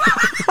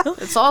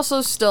 It's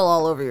also still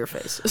all over your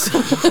faces.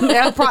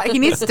 Yeah, he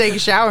needs to take a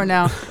shower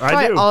now.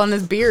 Probably do. all in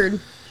his beard.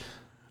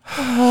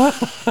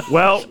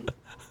 Well,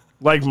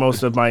 like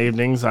most of my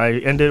evenings, I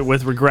end it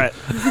with regret.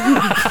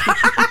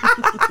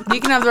 You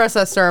can have the rest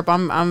of that syrup.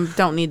 I'm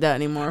don't need that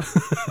anymore.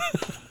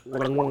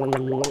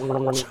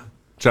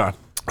 John,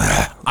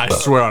 I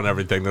swear on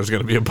everything, there's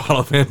gonna be a bottle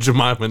of Aunt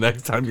Jemima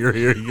next time you're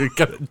here. You're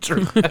gonna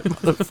drink that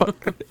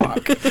motherfucker.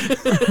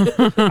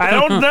 I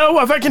don't know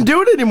if I can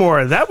do it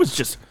anymore. That was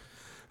just.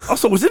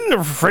 Also, was it in the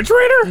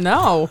refrigerator?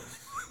 No.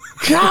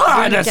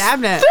 God, that's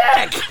Cabinet.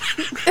 thick.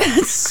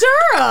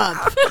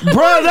 Syrup.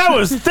 Bro, that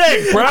was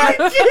thick, bro.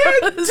 Dude,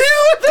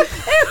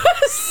 it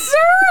was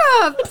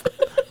syrup.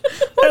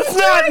 That's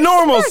not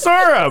normal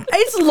syrup.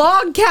 It's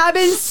log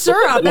cabin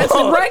syrup. That's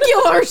Whoa.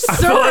 regular I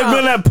feel like I'm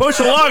syrup. gonna push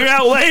a log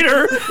out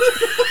later.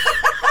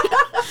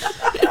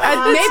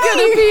 It's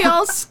gonna be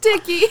all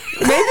sticky.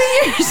 Maybe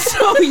you're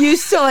so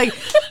used to like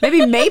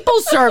maybe maple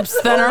syrup's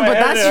thinner, but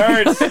that's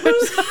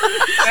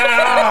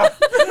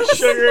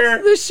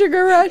Sugar. the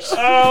sugar rush.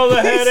 Oh,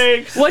 the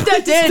headaches. What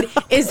that did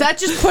is that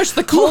just pushed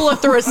the cola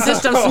through his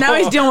system. So now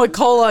he's dealing with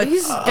cola. In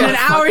an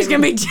hour, he's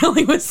gonna be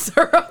dealing with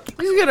syrup.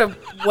 He's gonna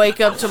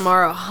wake up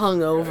tomorrow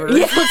hungover.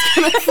 Yeah.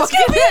 It's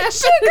gonna be a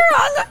sugar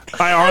on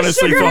I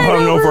honestly Sugar feel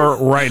hangover.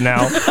 hungover right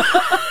now.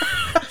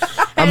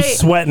 I'm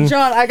sweating.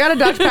 John, I got a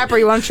Dr. Pepper.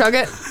 You want to chug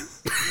it?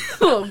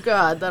 Oh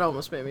god, that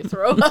almost made me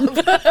throw up.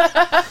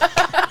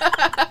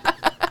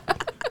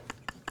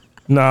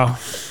 No.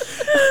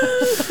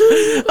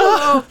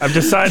 I've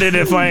decided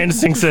if my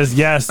instinct says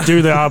yes,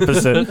 do the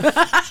opposite.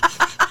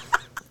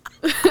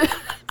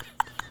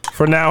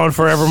 For now and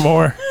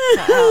forevermore.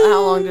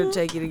 How long did it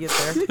take you to get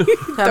there?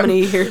 How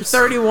many years?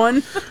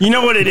 31. You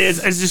know what it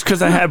is? It's just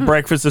because I had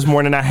breakfast this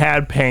morning. I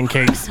had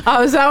pancakes.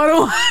 Oh, is that what it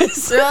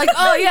was? They're like,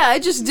 oh yeah, I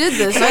just did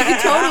this. I could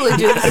totally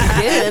do this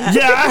again.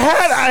 Yeah,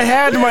 I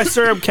had my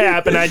syrup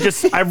cap, and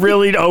I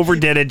really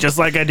overdid it, just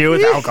like I do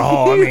with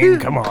alcohol. I mean,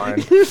 come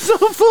on. You're so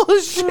full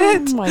of shit.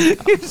 Oh my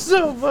God. You're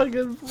so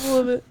fucking full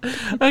of it.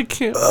 I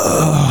can't.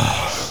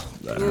 Oh,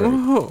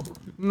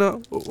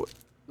 no.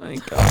 My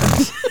God.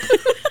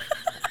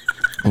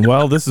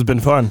 Well, this has been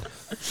fun.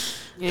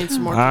 You need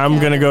some more I'm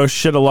cacao. gonna go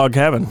shit a log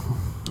cabin.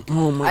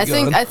 Oh my I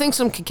God. think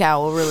some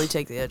cacao will really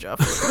take the edge off.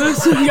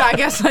 Yeah, I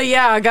guess.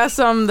 Yeah, I got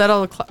some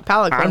that'll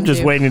palate I'm cleanse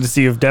just you. waiting to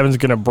see if Devin's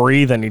gonna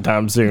breathe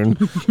anytime soon.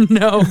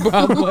 No,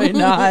 probably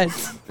not.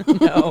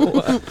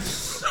 No.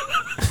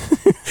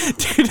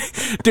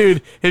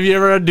 Dude, have you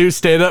ever do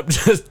stand up?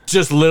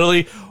 Just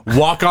literally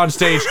walk on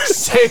stage,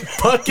 say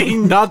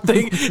fucking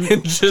nothing,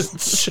 and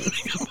just.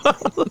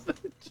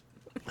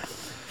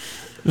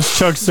 Just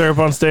chug syrup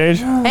on stage.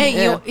 Hey,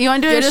 Yeah. you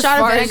want to do Get a as shot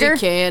far of as you vinegar?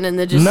 can, and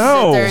then just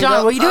No. sit there and John,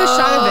 go, will you do a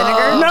shot of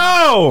vinegar?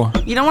 No,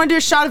 You don't want to do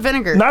a shot of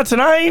vinegar. not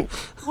tonight.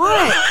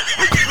 What?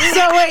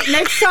 So wait,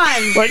 next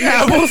time. Like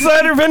apple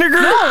cider vinegar.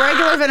 No,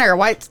 regular vinegar,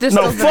 white No,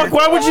 distilled fuck. vinegar.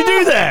 Why would you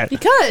do that?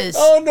 Because.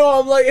 Oh no,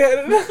 I'm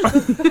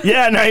lightheaded.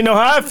 Yeah, now you know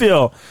how I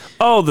feel.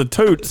 Oh, the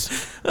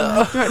toots.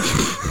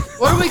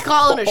 What are we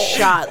calling a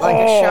shot? Like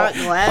a shot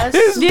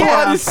glass?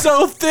 Yeah. Body's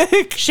so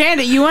thick.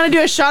 Shandy, you want to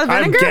do a shot of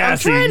I'm vinegar?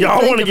 gassy. trying to Y'all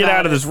think want to get about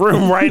out of it. this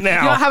room right You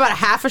now. want how about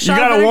half a You shot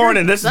got of a vinegar?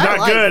 warning. This is I not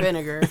like good.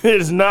 vinegar. It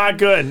is not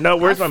good. No,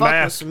 where's my Fuck with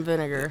mask? some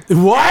vinegar.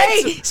 What?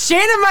 Hey,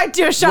 Shannon might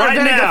do a shot Right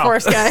of vinegar now. for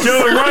us, guys. Do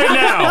it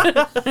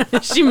right now.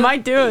 She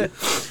might do it.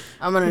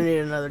 I'm gonna need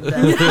another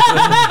day.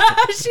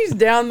 She's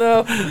down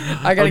though.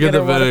 I gotta I'll get get the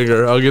her water.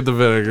 vinegar. I'll get the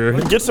vinegar.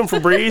 Get some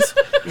Febreze.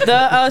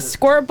 The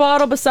squirt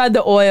bottle beside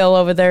the oil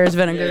over there is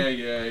vinegar.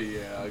 Yeah.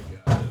 I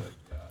got it.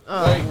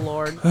 Oh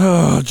Lord,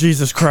 Oh,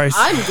 Jesus Christ.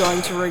 I'm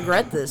going to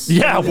regret this.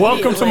 Yeah,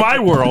 welcome to my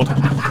world.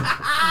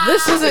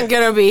 This isn't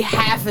gonna be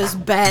half as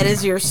bad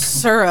as your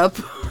syrup.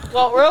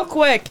 Well, real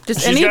quick, does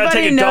She's got to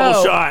anybody take a know?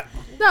 double shot.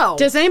 No.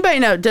 Does anybody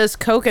know? Does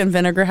Coke and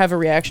vinegar have a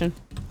reaction?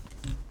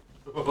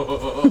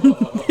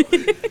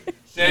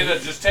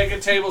 Shayna, just take a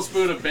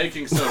tablespoon of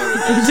baking soda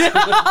with this.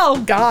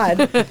 Oh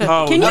God!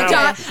 Oh, Can you now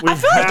die? we I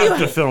feel like have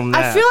you. to film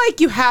that. I feel like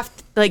you have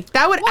to, like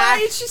that would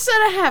Why? act. She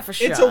said a half a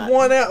shot. It's a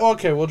 1 ounce.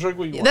 Okay, we'll drink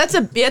what you want.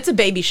 That's a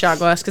baby shot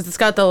glass because it's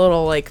got the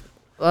little like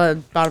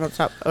bottom up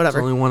top whatever.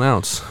 Only 1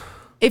 ounce.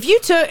 If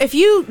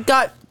you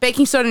got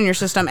baking soda in your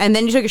system and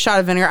then you took a shot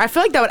of vinegar, I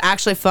feel like that would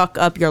actually fuck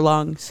up your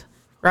lungs,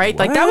 right?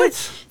 Like that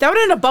would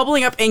end up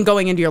bubbling up and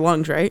going into your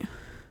lungs, right?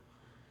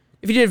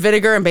 If you did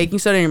vinegar and baking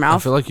soda in your I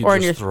mouth, feel like you or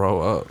in just your, throw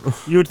up.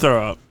 You would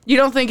throw up. you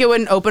don't think it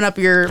wouldn't open up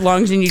your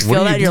lungs and you'd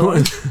feel that in your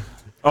lungs?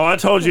 Oh, I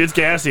told you it's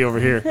gassy over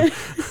here.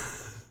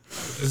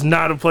 It's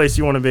not a place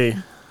you want to be.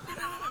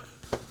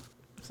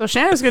 So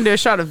Shannon's gonna do a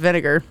shot of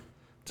vinegar.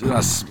 Dude,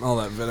 I smell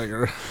that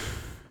vinegar.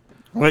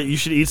 Wait, you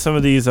should eat some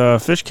of these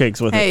fish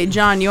cakes with it. Hey,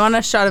 John, you want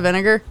a shot of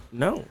vinegar?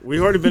 No,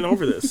 we've already been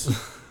over this.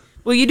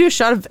 Will you do a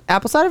shot of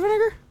apple cider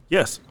vinegar?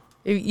 Yes.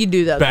 You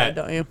do that, Bet.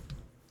 though, don't you?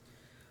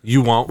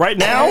 You won't. Right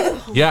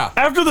now, Yeah.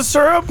 after the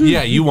syrup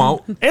Yeah, you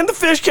won't. and the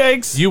fish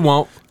cakes You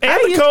won't. and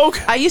the Coke,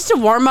 I used to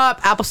warm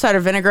up apple cider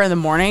vinegar in the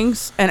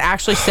mornings and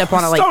actually sip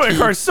on it like stomach tea.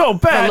 hurts so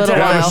bad. little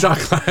Dad. while. Have a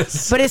shot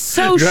glass. But it's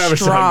so Grab a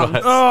shot strong.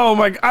 glass. Oh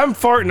my! I'm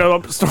farting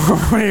up a storm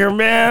over here,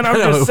 man. I'm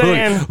just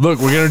saying. Look,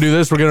 we're gonna do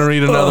this. We're gonna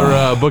read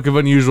another book of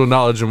unusual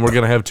knowledge, and we're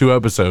gonna have 2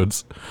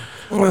 episodes.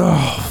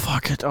 Oh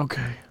fuck it.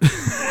 Okay.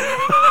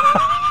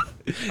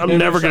 I'm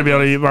never gonna be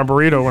able to eat my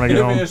burrito when I get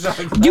home.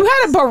 You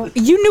had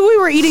you knew we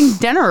were eating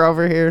dinner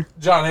over here.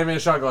 John, hand me a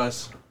shot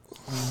glass.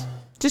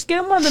 Just get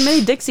him one of the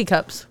mini Dixie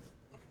cups.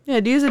 Yeah,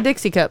 use a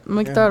Dixie cup and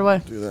we can throw it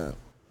away.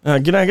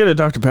 Can I get a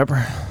Dr.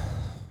 Pepper?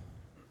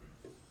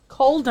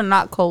 Cold or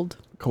not cold?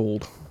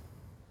 Cold.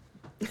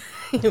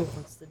 He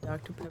wants the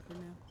Dr. Pepper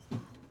now.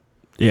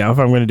 Yeah, if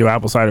I'm gonna do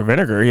apple cider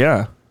vinegar,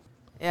 yeah.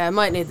 Yeah, I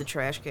might need the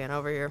trash can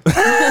over here.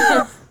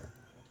 I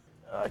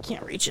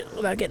can't reach it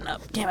without getting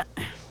up. Damn it.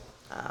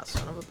 Ah,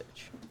 son of a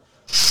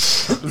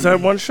bitch. Is that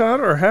one shot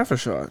or half a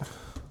shot?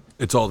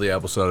 It's all the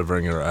apple cider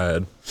vinegar I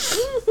had.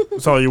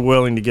 That's all you're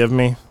willing to give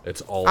me.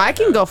 It's all. I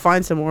can go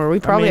find some more. We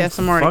probably have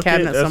some more in a fuck it,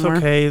 cabinet that's somewhere.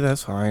 okay.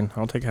 That's fine.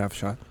 I'll take half a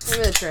shot. Give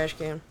me the trash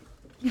can.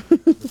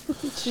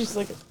 She's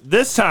like,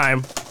 This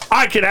time,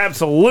 I can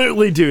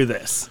absolutely do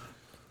this.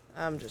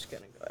 I'm just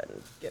gonna go ahead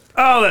and get.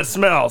 Oh, that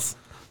smells.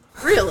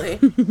 Really?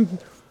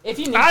 if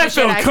you need I to, Shannon,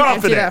 feel I can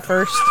empty confident. that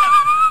first.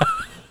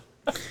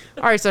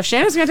 All right, so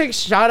Shannon's gonna take a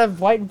shot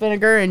of white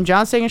vinegar, and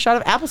John's taking a shot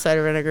of apple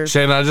cider vinegar.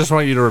 Shane, I just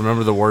want you to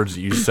remember the words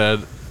that you said.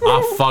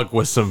 I fuck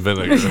with some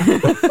vinegar.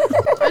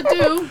 I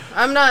do.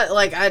 I'm not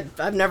like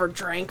I've never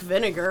drank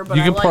vinegar, but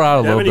You can I like pour out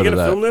a Devin, little you bit of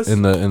gonna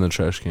film that this? in the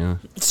trash can.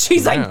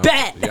 She's like,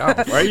 bet.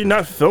 Yeah. Why are you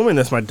not filming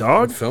this, my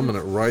dog? Filming it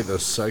right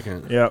this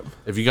second. Yep.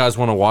 If you guys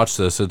want to watch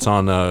this, it's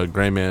on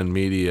Grayman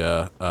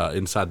Media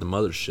Inside the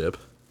Mothership.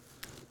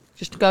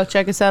 Just go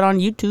check us out on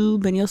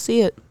YouTube, and you'll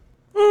see it.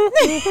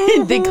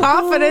 The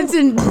confidence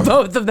in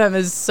both of them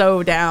is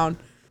so down.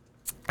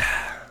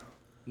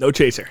 No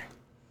chaser.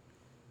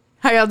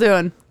 How y'all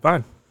doing?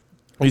 Fine.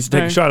 I used to take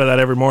a Alright. shot of that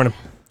every morning.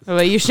 How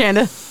about you,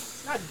 Shanda?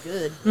 not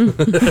good.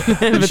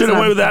 You should have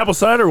went with the apple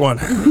cider one.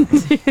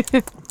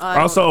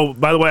 Also,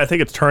 by the way, I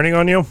think it's turning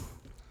on you.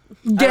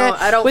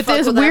 I don't with fuck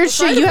this with weird apple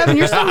shit cider you have in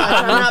your vinegar stomach.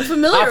 I'm not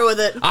familiar with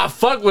it. I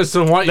fuck with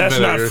some white That's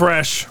vinegar. not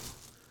fresh.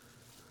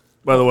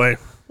 By the way,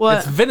 What?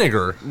 It's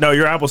vinegar. no,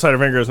 your apple cider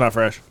vinegar is not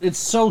fresh. It's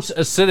so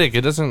acidic.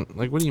 It doesn't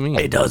like. What do you mean?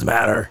 It does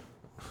matter.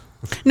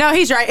 No,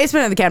 he's right. It's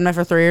been in the cabinet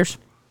for 3 years.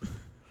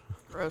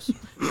 Gross.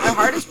 My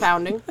heart is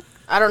pounding.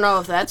 I don't know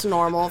if that's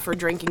normal for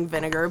drinking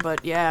vinegar,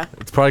 but yeah,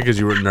 It's probably because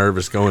you were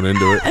nervous going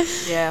into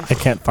it. yeah. I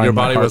can't find Your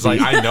my body was like,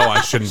 heartbeat. I know I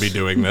shouldn't be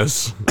doing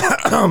this.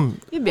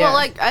 You'd be Well, all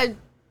right. like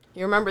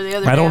you remember the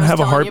other I day don't was have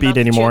a telling you heartbeat about the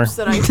anymore. chips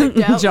that I picked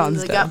out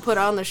John's and they dead. got put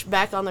on the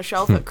back on the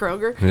shelf at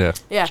Kroger. Yeah.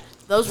 Yeah,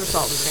 those were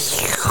salt and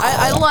vinegar.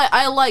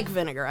 I like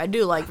vinegar. I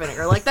do like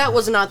vinegar. Like that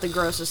was not the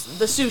grossest.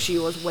 The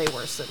sushi was way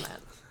worse than that.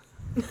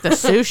 The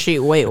sushi.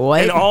 Wait,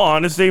 what? In all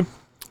honesty,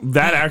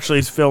 that actually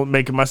is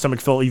making my stomach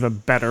feel even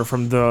better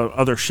from the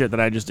other shit that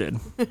I just did.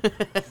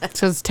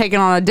 So it's taking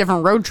on a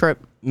different road trip.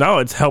 No,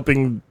 it's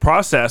helping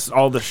process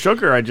all the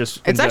sugar I just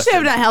It's actually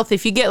ingested. not healthy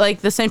if you get like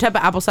the same type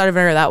of apple cider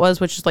vinegar that was,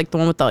 which is like the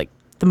one with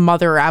the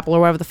mother apple or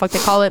whatever the fuck they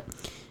call it,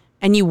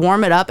 and you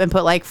warm it up and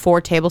put like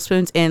 4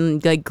 tablespoons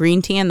in like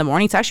green tea in the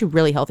morning. It's actually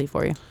really healthy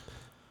for you.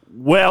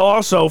 Well,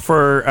 also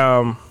for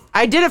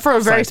I did it for a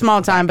very Scientific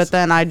small time, but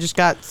then I just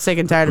got sick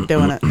and tired of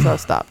doing it, so I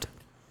stopped.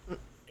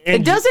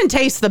 It doesn't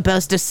taste the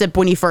best to sip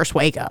when you first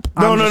wake up.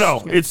 No.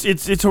 I'm just-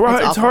 It's hard.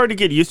 It's awful. hard to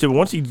get used to. But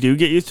once you do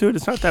get used to it,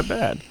 it's not that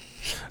bad.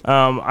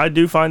 I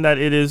do find that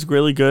it is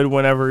really good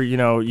whenever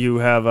you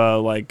have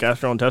like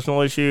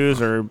gastrointestinal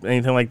issues or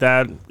anything like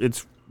that.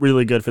 It's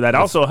really good for that.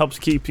 Also helps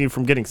keep you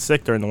from getting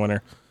sick during the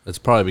winter. It's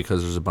probably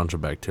because there's a bunch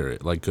of bacteria,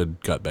 like good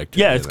gut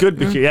bacteria. Yeah, it's in it.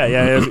 good. Yeah,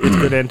 it's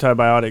good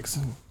antibiotics.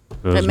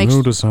 There's makes-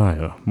 no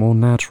desire more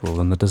natural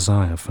than the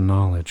desire for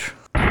knowledge.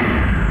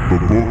 The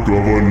Book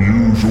of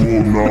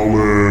Unusual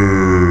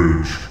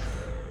Knowledge.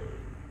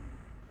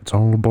 It's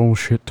all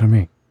bullshit to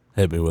me.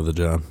 Hit me with it,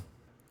 John.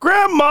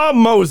 Grandma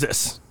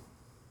Moses.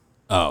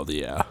 Oh,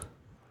 yeah.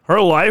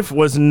 Her life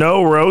was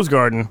no rose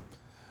garden.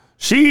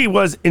 She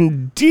was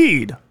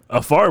indeed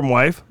a farm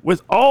wife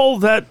with all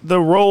that the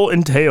role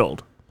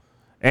entailed,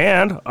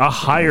 and a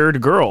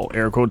hired girl,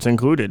 air quotes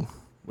included,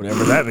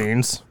 whatever that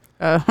means.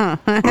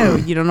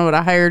 You don't know what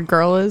a hired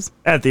girl is?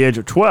 At the age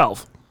of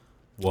 12,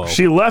 Whoa.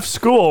 she left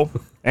school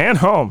and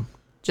home,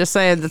 Just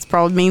saying, that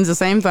probably means the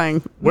same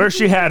thing. where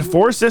she had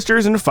 4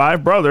 sisters and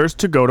 5 brothers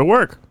to go to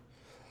work.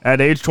 At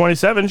age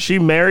 27, she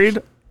married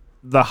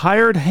the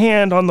hired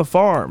hand on the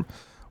farm,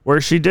 where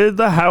she did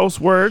the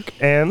housework,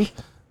 and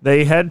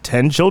they had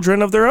 10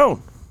 children of their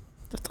own.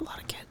 That's a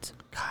lot of kids.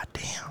 God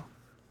damn.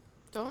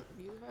 Don't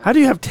you have? How do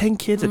you have 10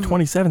 kids at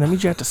 27? That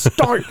means you have to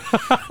start.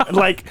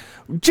 Like,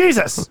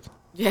 Jesus.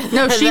 Yeah,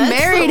 No, she that's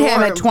married the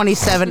him at worm.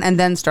 27 and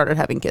then started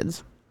having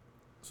kids.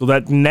 So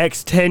that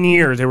next 10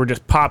 years, they were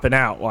just popping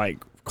out like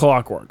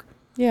clockwork.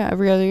 Yeah,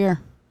 every other year.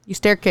 You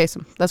staircase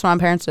them. That's what my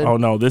parents did. Oh,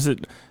 no, this is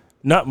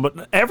not,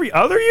 but every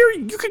other year,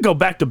 you could go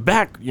back to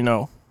back,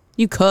 You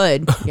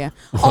could, yeah.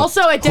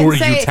 Also, it Who didn't are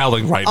say. you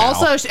telling right now?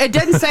 Also, it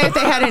didn't say if they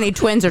had any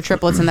twins or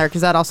triplets in there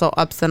because that also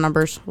ups the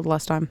numbers with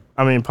less time.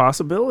 I mean,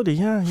 possibility.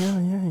 Yeah.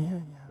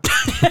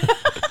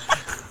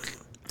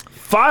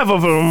 5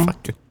 of them.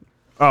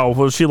 Oh,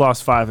 well, she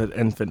lost 5 at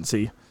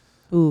infancy.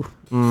 Ooh,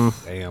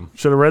 Damn.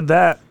 Should have read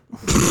that.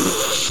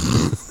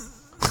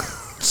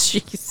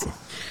 jeez.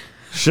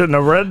 Shouldn't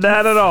have read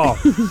that at all.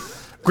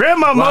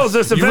 Grandma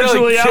Moses You eventually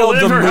really killed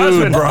outlived the her mood,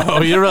 husband.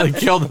 bro. You really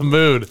killed the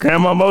mood.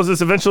 Grandma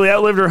Moses eventually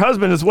outlived her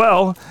husband as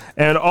well,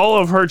 and all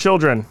of her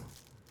children.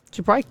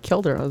 She probably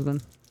killed her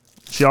husband.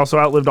 She also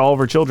outlived all of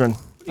her children.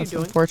 That's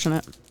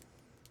unfortunate.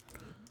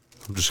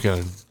 I'm just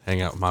going to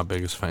hang out with my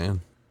biggest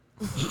fan.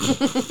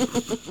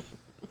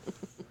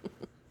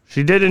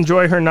 She did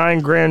enjoy her 9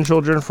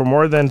 grandchildren for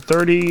more than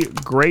 30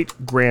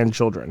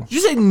 great-grandchildren Did you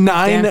say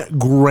 9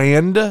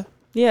 grand?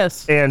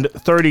 Yes. and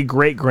 30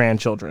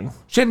 great-grandchildren.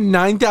 She had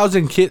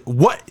 9,000 kids.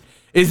 What?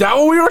 Is that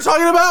what we were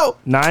talking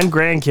about? 9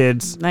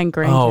 grandkids. 9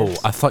 grandkids. Oh,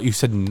 I thought you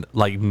said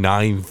like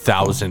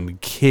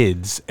 9,000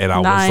 kids, and I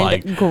was 9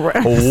 like,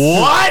 gra-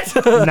 what?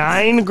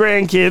 9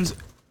 grandkids,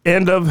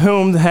 and of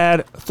whom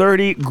had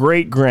 30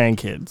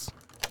 great-grandkids.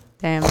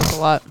 Damn, that's a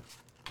lot.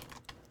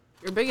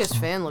 Your biggest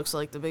fan looks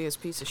like the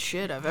biggest piece of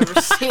shit I've ever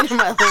seen in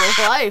my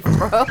whole life,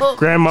 bro.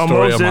 Grandma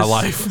Story Moses. of my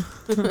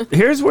life.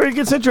 Here's where it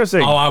gets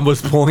interesting. Oh, I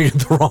was pulling it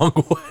the wrong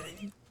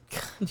way.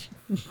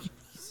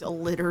 He's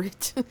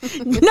illiterate.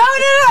 No,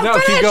 No,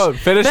 keep going.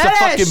 Finish the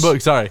fucking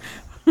book. Sorry.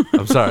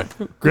 I'm sorry.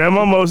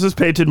 Grandma Moses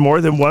painted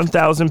more than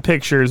 1,000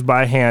 pictures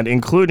by hand,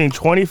 including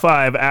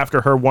 25 after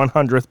her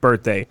 100th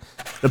birthday.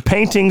 The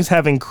paintings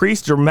have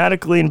increased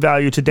dramatically in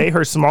value. Today,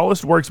 her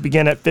smallest works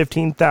begin at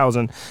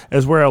 $15,000,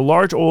 as where a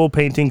large oil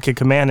painting can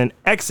command an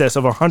excess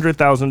of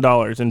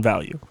 $100,000 in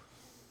value.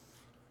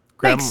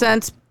 Makes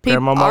sense.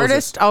 Grandma Moses.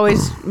 Artists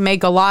always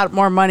make a lot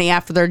more money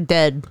after they're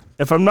dead.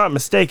 If I'm not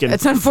mistaken,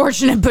 It's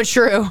unfortunate, but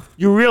true.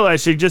 you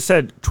realize she just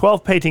said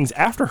 12 paintings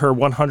after her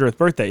 100th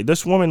birthday.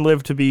 This woman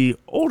lived to be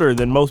older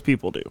than most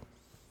people do.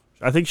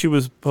 I think she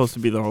was supposed to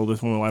be the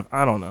oldest woman alive.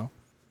 I don't know.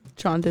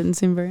 John didn't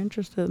seem very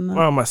interested in that.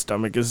 Well, my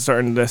stomach is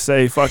starting to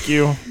say, fuck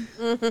you.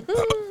 That's a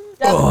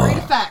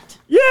great fact.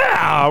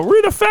 Yeah,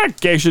 read a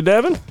fact, Geisha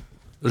Devin.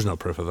 There's no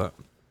proof of that.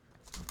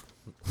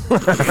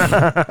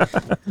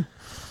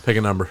 Pick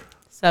a number.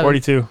 7.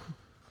 42.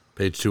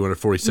 Page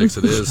 246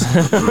 it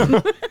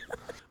is.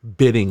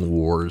 Bidding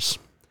wars.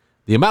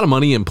 The amount of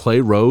money in play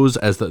rose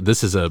as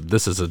this is a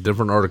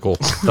different article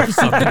of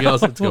something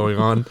else that's going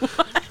on.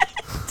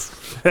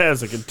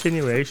 As a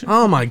continuation.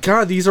 Oh my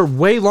god, these are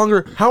way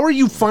longer. How are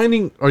you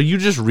finding? Are you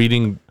just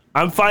reading?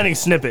 I'm finding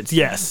snippets,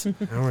 yes.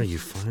 How are you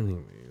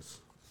finding these?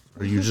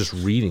 Are you just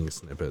reading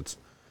snippets?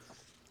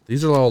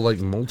 These are all like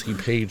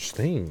multi-page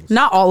things.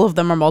 Not all of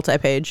them are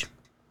multi-page.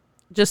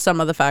 Just some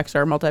of the facts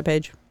are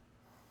multi-page.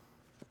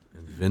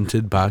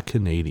 Invented by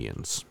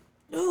Canadians.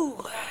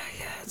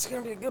 It's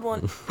gonna be a good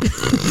one.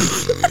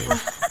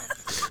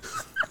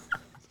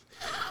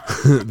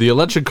 The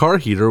electric car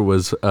heater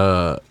was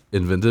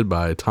invented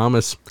by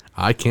Thomas,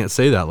 I can't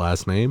say that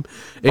last name,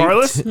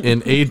 Barless? in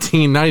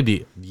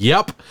 1890.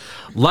 Yep.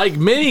 Like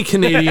many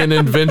Canadian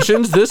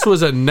inventions, this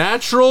was a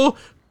natural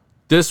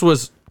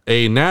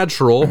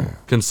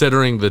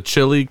considering the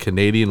chilly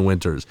Canadian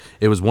winters.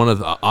 It was one of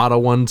the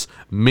Ottawan's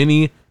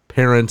many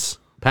patents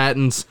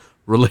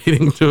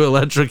relating to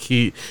electric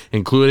heat,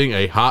 including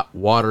a hot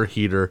water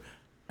heater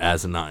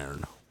as an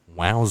iron.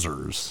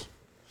 Wowzers.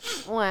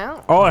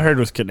 Wow. All I heard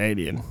was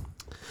Canadian.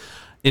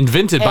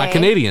 Invented by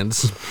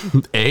Canadians.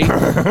 A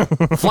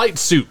flight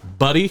suit,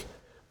 buddy.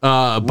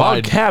 By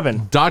Log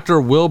cabin. Dr.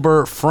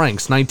 Wilbur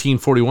Franks,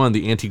 1941.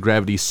 The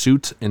anti-gravity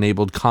suit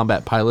enabled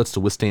combat pilots to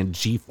withstand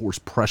G-force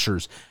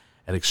pressures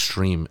at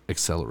extreme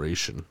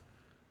acceleration.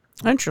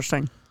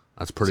 Interesting.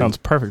 That's pretty. Sounds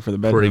perfect for the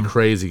bedroom. Pretty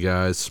crazy,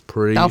 guys.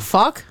 Pretty Oh,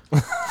 fuck.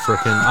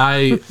 freaking.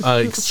 I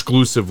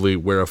exclusively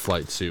wear a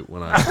flight suit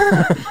when I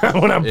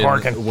when I'm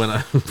parking.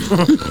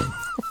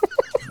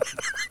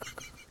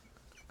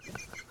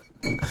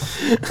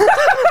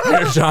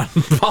 Here, John,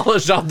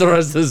 polish off the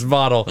rest of this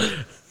bottle.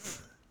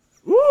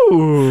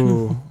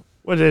 Ooh.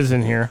 What is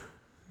in here?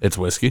 It's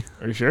whiskey.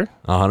 Are you sure?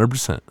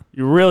 100%.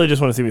 You really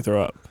just want to see me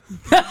throw up.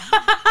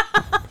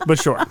 But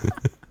sure.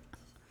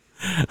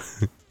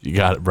 You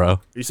got it, bro. Are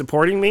you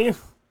supporting me?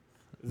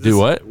 Do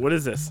what? What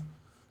is this?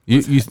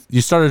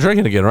 You started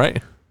drinking again,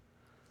 right?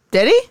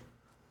 Did he?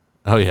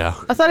 Oh yeah.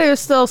 I thought he was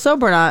still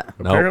sober or not.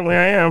 No, Apparently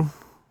I am.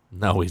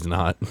 no, he's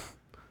not.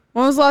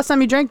 When was the last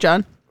time you drank,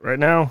 John? Right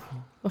now.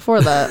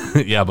 Before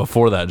that. Yeah,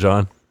 before that,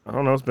 John. I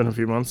don't know. It's been a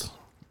few months.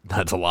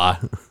 That's a lie.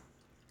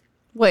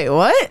 Wait,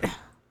 what?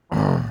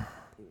 Oh.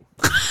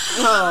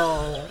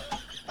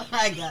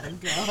 I gotta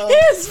go.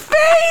 His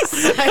face!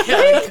 He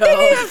didn't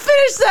even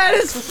finish that.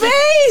 His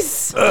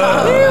face!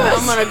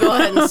 I'm gonna go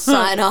ahead and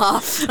sign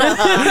off.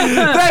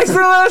 Thanks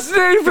for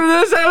listening for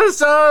this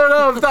episode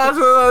of Thoughts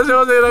with Us.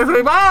 See you next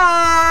week.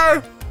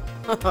 Bye.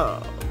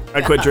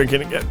 I quit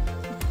drinking again.